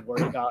think you need to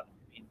worry about.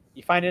 I mean,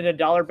 you find it in a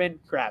dollar bin,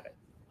 grab it.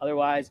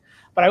 Otherwise,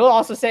 but I will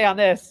also say on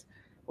this,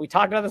 we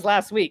talked about this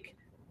last week,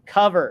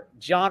 cover,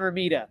 John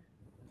Romita.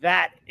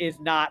 That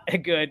is not a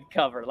good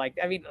cover. Like,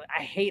 I mean,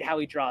 I hate how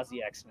he draws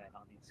the X-Men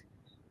on these.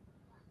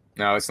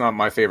 No, it's not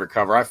my favorite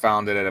cover. I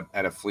found it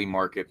at a flea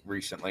market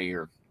recently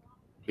or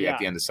at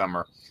the end of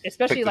summer.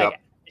 Especially like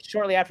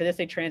shortly after this,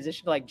 they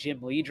transitioned to like Jim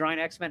Lee drawing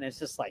X-Men. And it's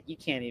just like, you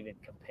can't even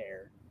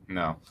compare.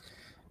 No.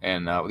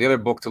 And the other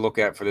book to look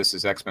at for this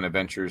is X-Men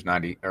Adventures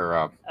 90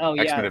 or Oh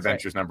yeah, X-Men that's right.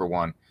 Adventures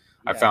 #1.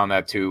 I Yeah. found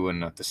that too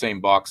in the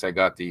same box I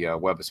got the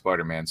Web of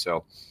Spider-Man.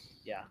 So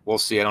Yeah. we'll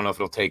see. I don't know if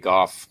it'll take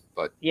off,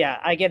 but Yeah,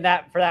 I get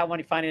that. For that one,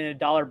 you find it in a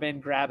dollar bin,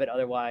 grab it.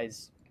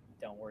 Otherwise,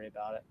 don't worry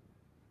about it.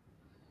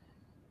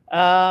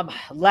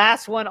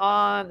 Last one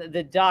on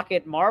the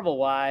docket, Marvel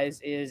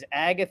wise, is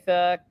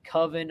Agatha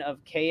Coven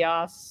of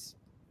Chaos.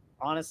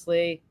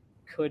 Honestly,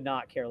 could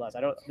not care less.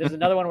 There's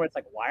another one where it's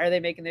like, why are they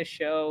making this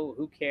show?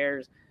 Who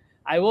cares?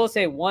 I will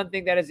say one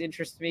thing that has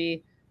interested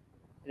me.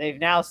 They've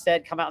now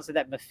come out and said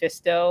that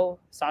Mephisto,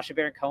 Sacha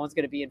Baron Cohen's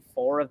going to be in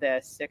 4 of the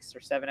 6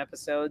 or 7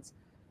 episodes.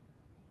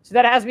 So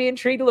that has me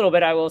intrigued a little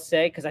bit, I will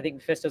say, because I think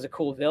Mephisto's a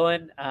cool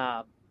villain.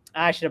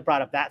 I should have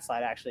brought up that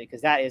slide, actually,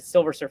 because that is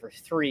Silver Surfer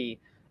 3.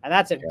 And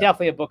that's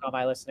definitely a book on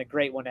my list and a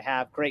great one to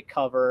have. Great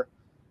cover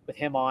with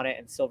him on it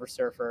and Silver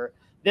Surfer.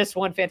 This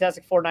one,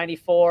 Fantastic Four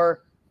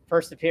 94,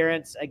 first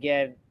appearance.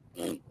 Again,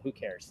 who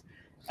cares?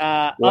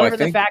 Other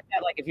than the fact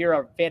that, like, if you're a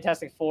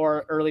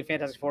early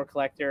Fantastic Four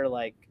collector,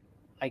 like,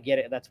 I get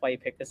it. That's why you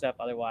picked this up.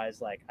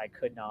 Otherwise, like, I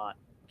could not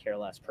care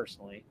less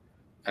personally.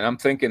 And I'm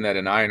thinking that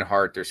in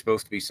Ironheart, there's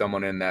supposed to be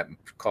someone in that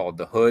called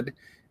the Hood,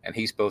 and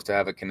he's supposed to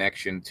have a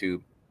connection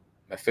to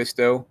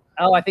Mephisto.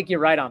 Oh, I think you're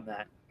right on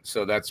that.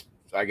 So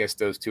I guess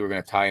those two are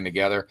going to tie in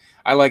together.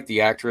 I like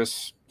the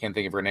actress. Can't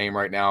think of her name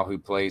right now. Who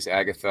plays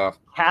Agatha?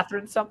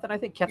 Catherine something, I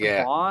think.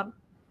 Catherine Vaughn.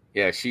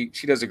 Yeah, she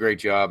does a great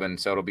job, and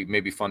so it'll be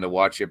maybe fun to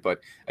watch it.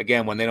 But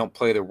again, when they don't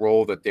play the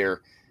role that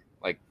they're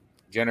like,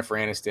 Jennifer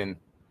Aniston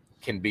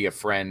can be a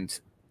friend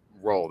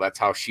role. That's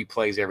how she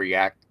plays every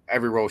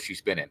role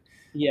she's been in.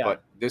 Yeah.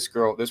 But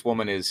this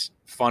woman is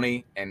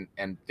funny and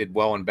did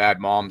well in Bad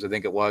Moms, I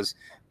think it was.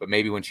 But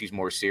maybe when she's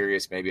more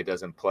serious, maybe it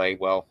doesn't play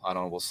well. I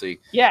don't know. We'll see.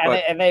 Yeah,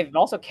 and they've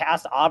also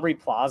cast Aubrey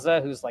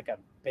Plaza, who's like a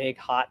big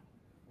hot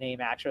name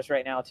actress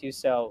right now too.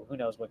 So who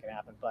knows what can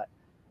happen? But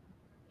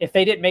if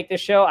they didn't make this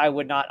show, I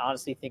would not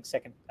honestly think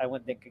I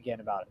wouldn't think again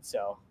about it.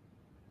 So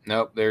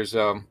nope. There's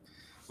a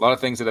lot of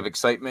things that have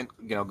excitement.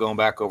 Going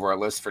back over our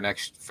list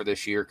for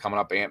this year, coming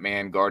up,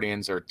 Ant-Man,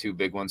 Guardians are 2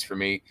 big ones for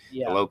me.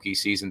 Yeah. The Loki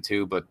season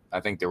 2, but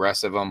I think the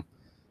rest of them,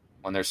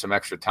 when there's some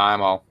extra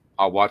time, I'll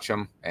watch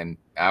them, and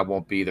I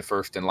won't be the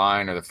first in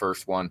line or the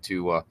first one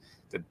to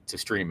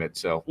stream it.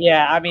 So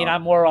yeah, I mean,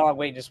 I'm more on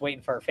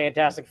waiting for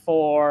Fantastic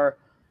Four,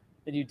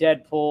 the new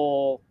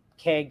Deadpool,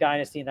 Kang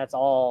Dynasty, and that's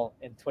all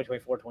in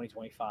 2024,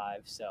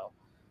 2025. So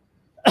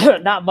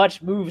not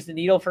much moves the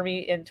needle for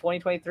me in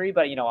 2023,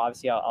 but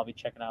obviously I'll be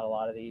checking out a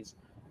lot of these.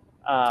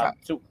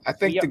 So I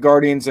think the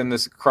Guardians and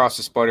this Across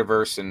the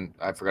Spider-Verse, and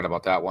I forgot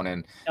about that one,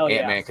 and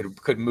Ant-Man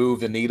could move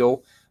the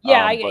needle.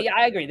 Yeah,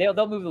 I agree.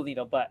 They'll move the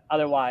needle, but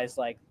otherwise,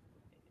 like,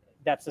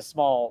 that's a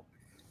small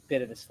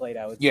bit of the slate,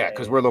 I would say. Yeah,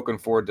 because we're looking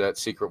forward to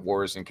Secret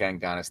Wars and Kang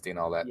Dynasty and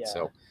all that. Yeah.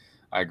 So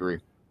I agree.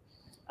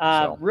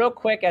 Real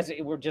quick, as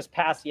we're just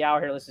past the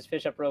hour here, let's just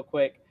finish up real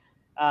quick.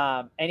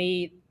 I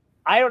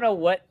don't know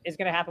what is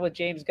going to happen with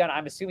James Gunn.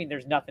 I'm assuming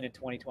there's nothing in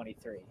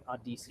 2023 on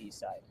DC's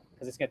side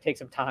because it's going to take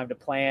some time to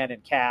plan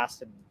and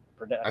cast and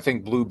produce. I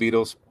think Blue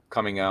Beetle's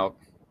coming out.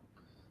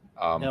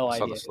 No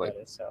idea what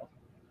that is. So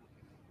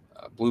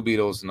Blue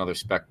Beetle is another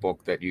spec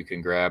book that you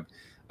can grab.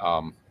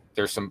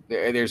 There's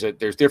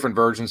different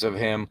versions of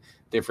him,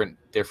 different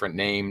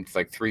names,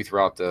 like 3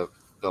 throughout the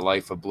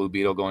life of Blue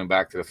Beetle, going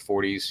back to the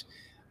 40s.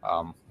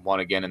 One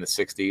again in the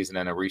 60s, and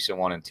then a recent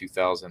one in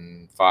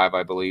 2005,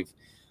 I believe.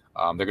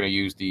 They're going to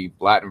use the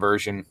Latin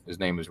version. His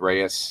name is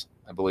Reyes,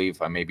 I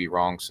believe. I may be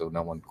wrong, so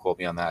no one quote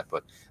me on that,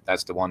 but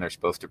that's the one they're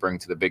supposed to bring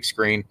to the big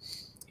screen.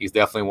 He's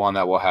definitely one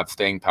that will have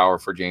staying power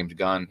for James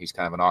Gunn. He's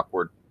kind of an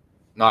awkward,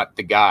 not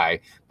the guy,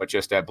 but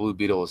just that Blue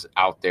Beetle is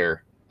out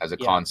there as a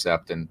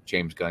concept, and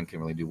James Gunn can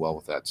really do well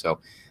with that. So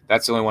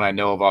that's the only one I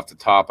know of off the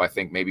top. I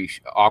think maybe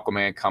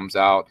Aquaman comes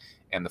out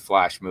and the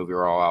Flash movie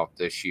are all out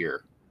this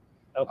year.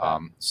 Okay.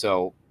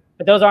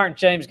 But those aren't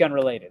James Gunn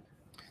related.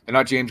 They're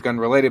not James Gunn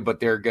related, but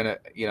they're going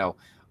to,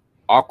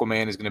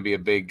 Aquaman is going to be a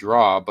big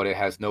draw, but it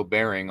has no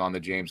bearing on the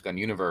James Gunn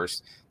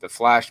universe. The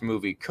Flash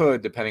movie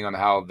could, depending on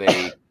how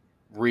they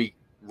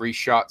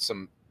reshot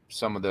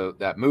some of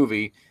that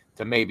movie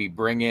to maybe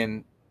bring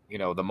in, the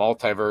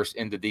multiverse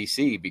into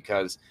DC,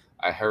 because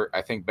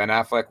I think Ben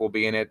Affleck will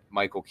be in it.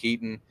 Michael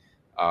Keaton,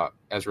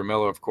 Ezra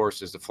Miller, of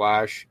course, is the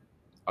Flash.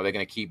 Are they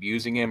going to keep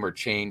using him or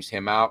change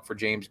him out for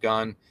James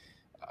Gunn?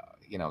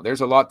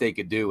 There's a lot they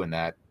could do in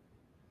that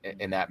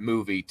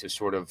movie to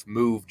sort of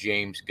move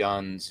James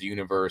Gunn's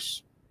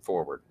universe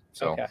forward.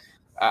 So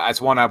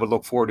that's one I would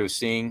look forward to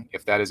seeing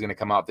if that is going to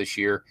come out this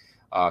year,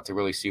 to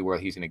really see where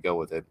he's going to go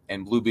with it.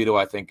 And Blue Beetle,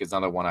 I think, is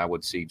another one I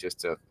would see,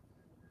 just a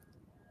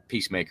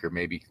Peacemaker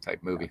maybe type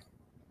movie.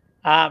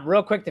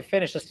 Real quick to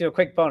finish, let's do a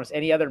quick bonus.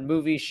 Any other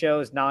movies,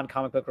 shows,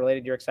 non-comic book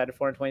related you're excited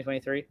for in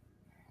 2023?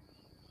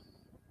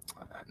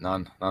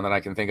 None that I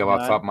can think of off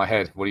the top of my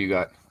head. What do you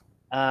got?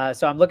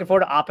 So I'm looking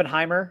forward to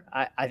Oppenheimer.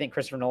 I think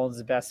Christopher Nolan's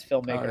the best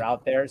filmmaker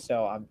out there,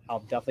 so I'll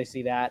definitely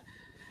see that.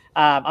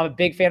 I'm a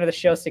big fan of the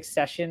show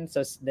Succession,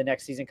 so the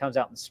next season comes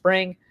out in the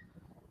spring.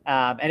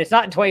 And it's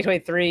not in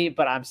 2023,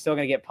 but I'm still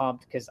going to get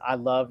pumped because I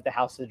love the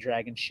House of the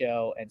Dragon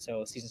show. And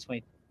so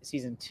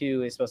season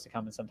 2 is supposed to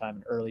come in sometime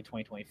in early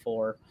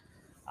 2024.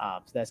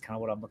 So that's kind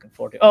of what I'm looking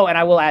forward to. Oh, and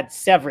I will add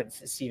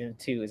Severance season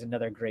 2 is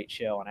another great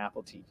show on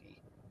Apple TV.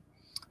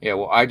 Yeah,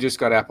 well, I just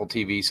got Apple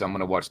TV, so I'm going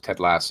to watch Ted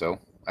Lasso.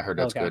 I heard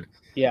that's good.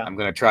 Yeah. I'm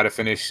going to try to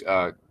finish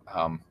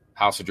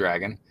House of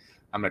Dragon.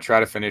 I'm going to try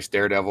to finish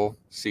Daredevil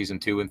season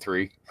 2 and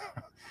 3.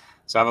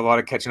 So I have a lot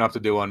of catching up to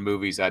do on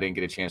movies I didn't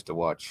get a chance to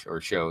watch or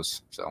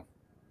shows. So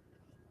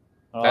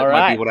that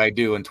might be what I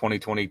do in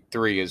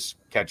 2023 is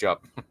catch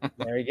up.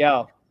 There you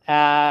go.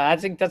 I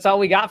think that's all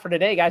we got for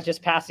today, guys.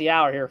 Just past the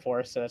hour here for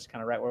us, so that's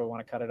kind of right where we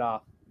want to cut it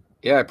off.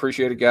 Yeah, I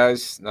appreciate it,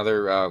 guys.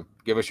 Another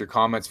give us your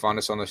comments, find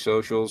us on the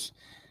socials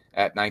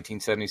at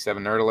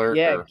 1977 Nerd Alert.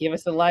 Yeah, give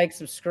us a like,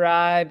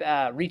 subscribe,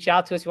 reach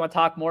out to us if you want to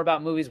talk more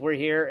about movies. We're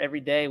here every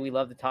day. We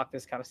love to talk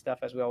this kind of stuff,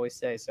 as we always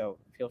say. So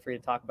feel free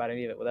to talk about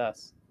any of it with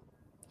us.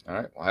 All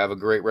right. Well, have a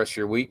great rest of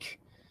your week.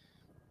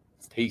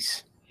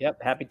 Peace.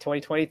 Yep. Happy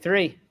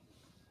 2023.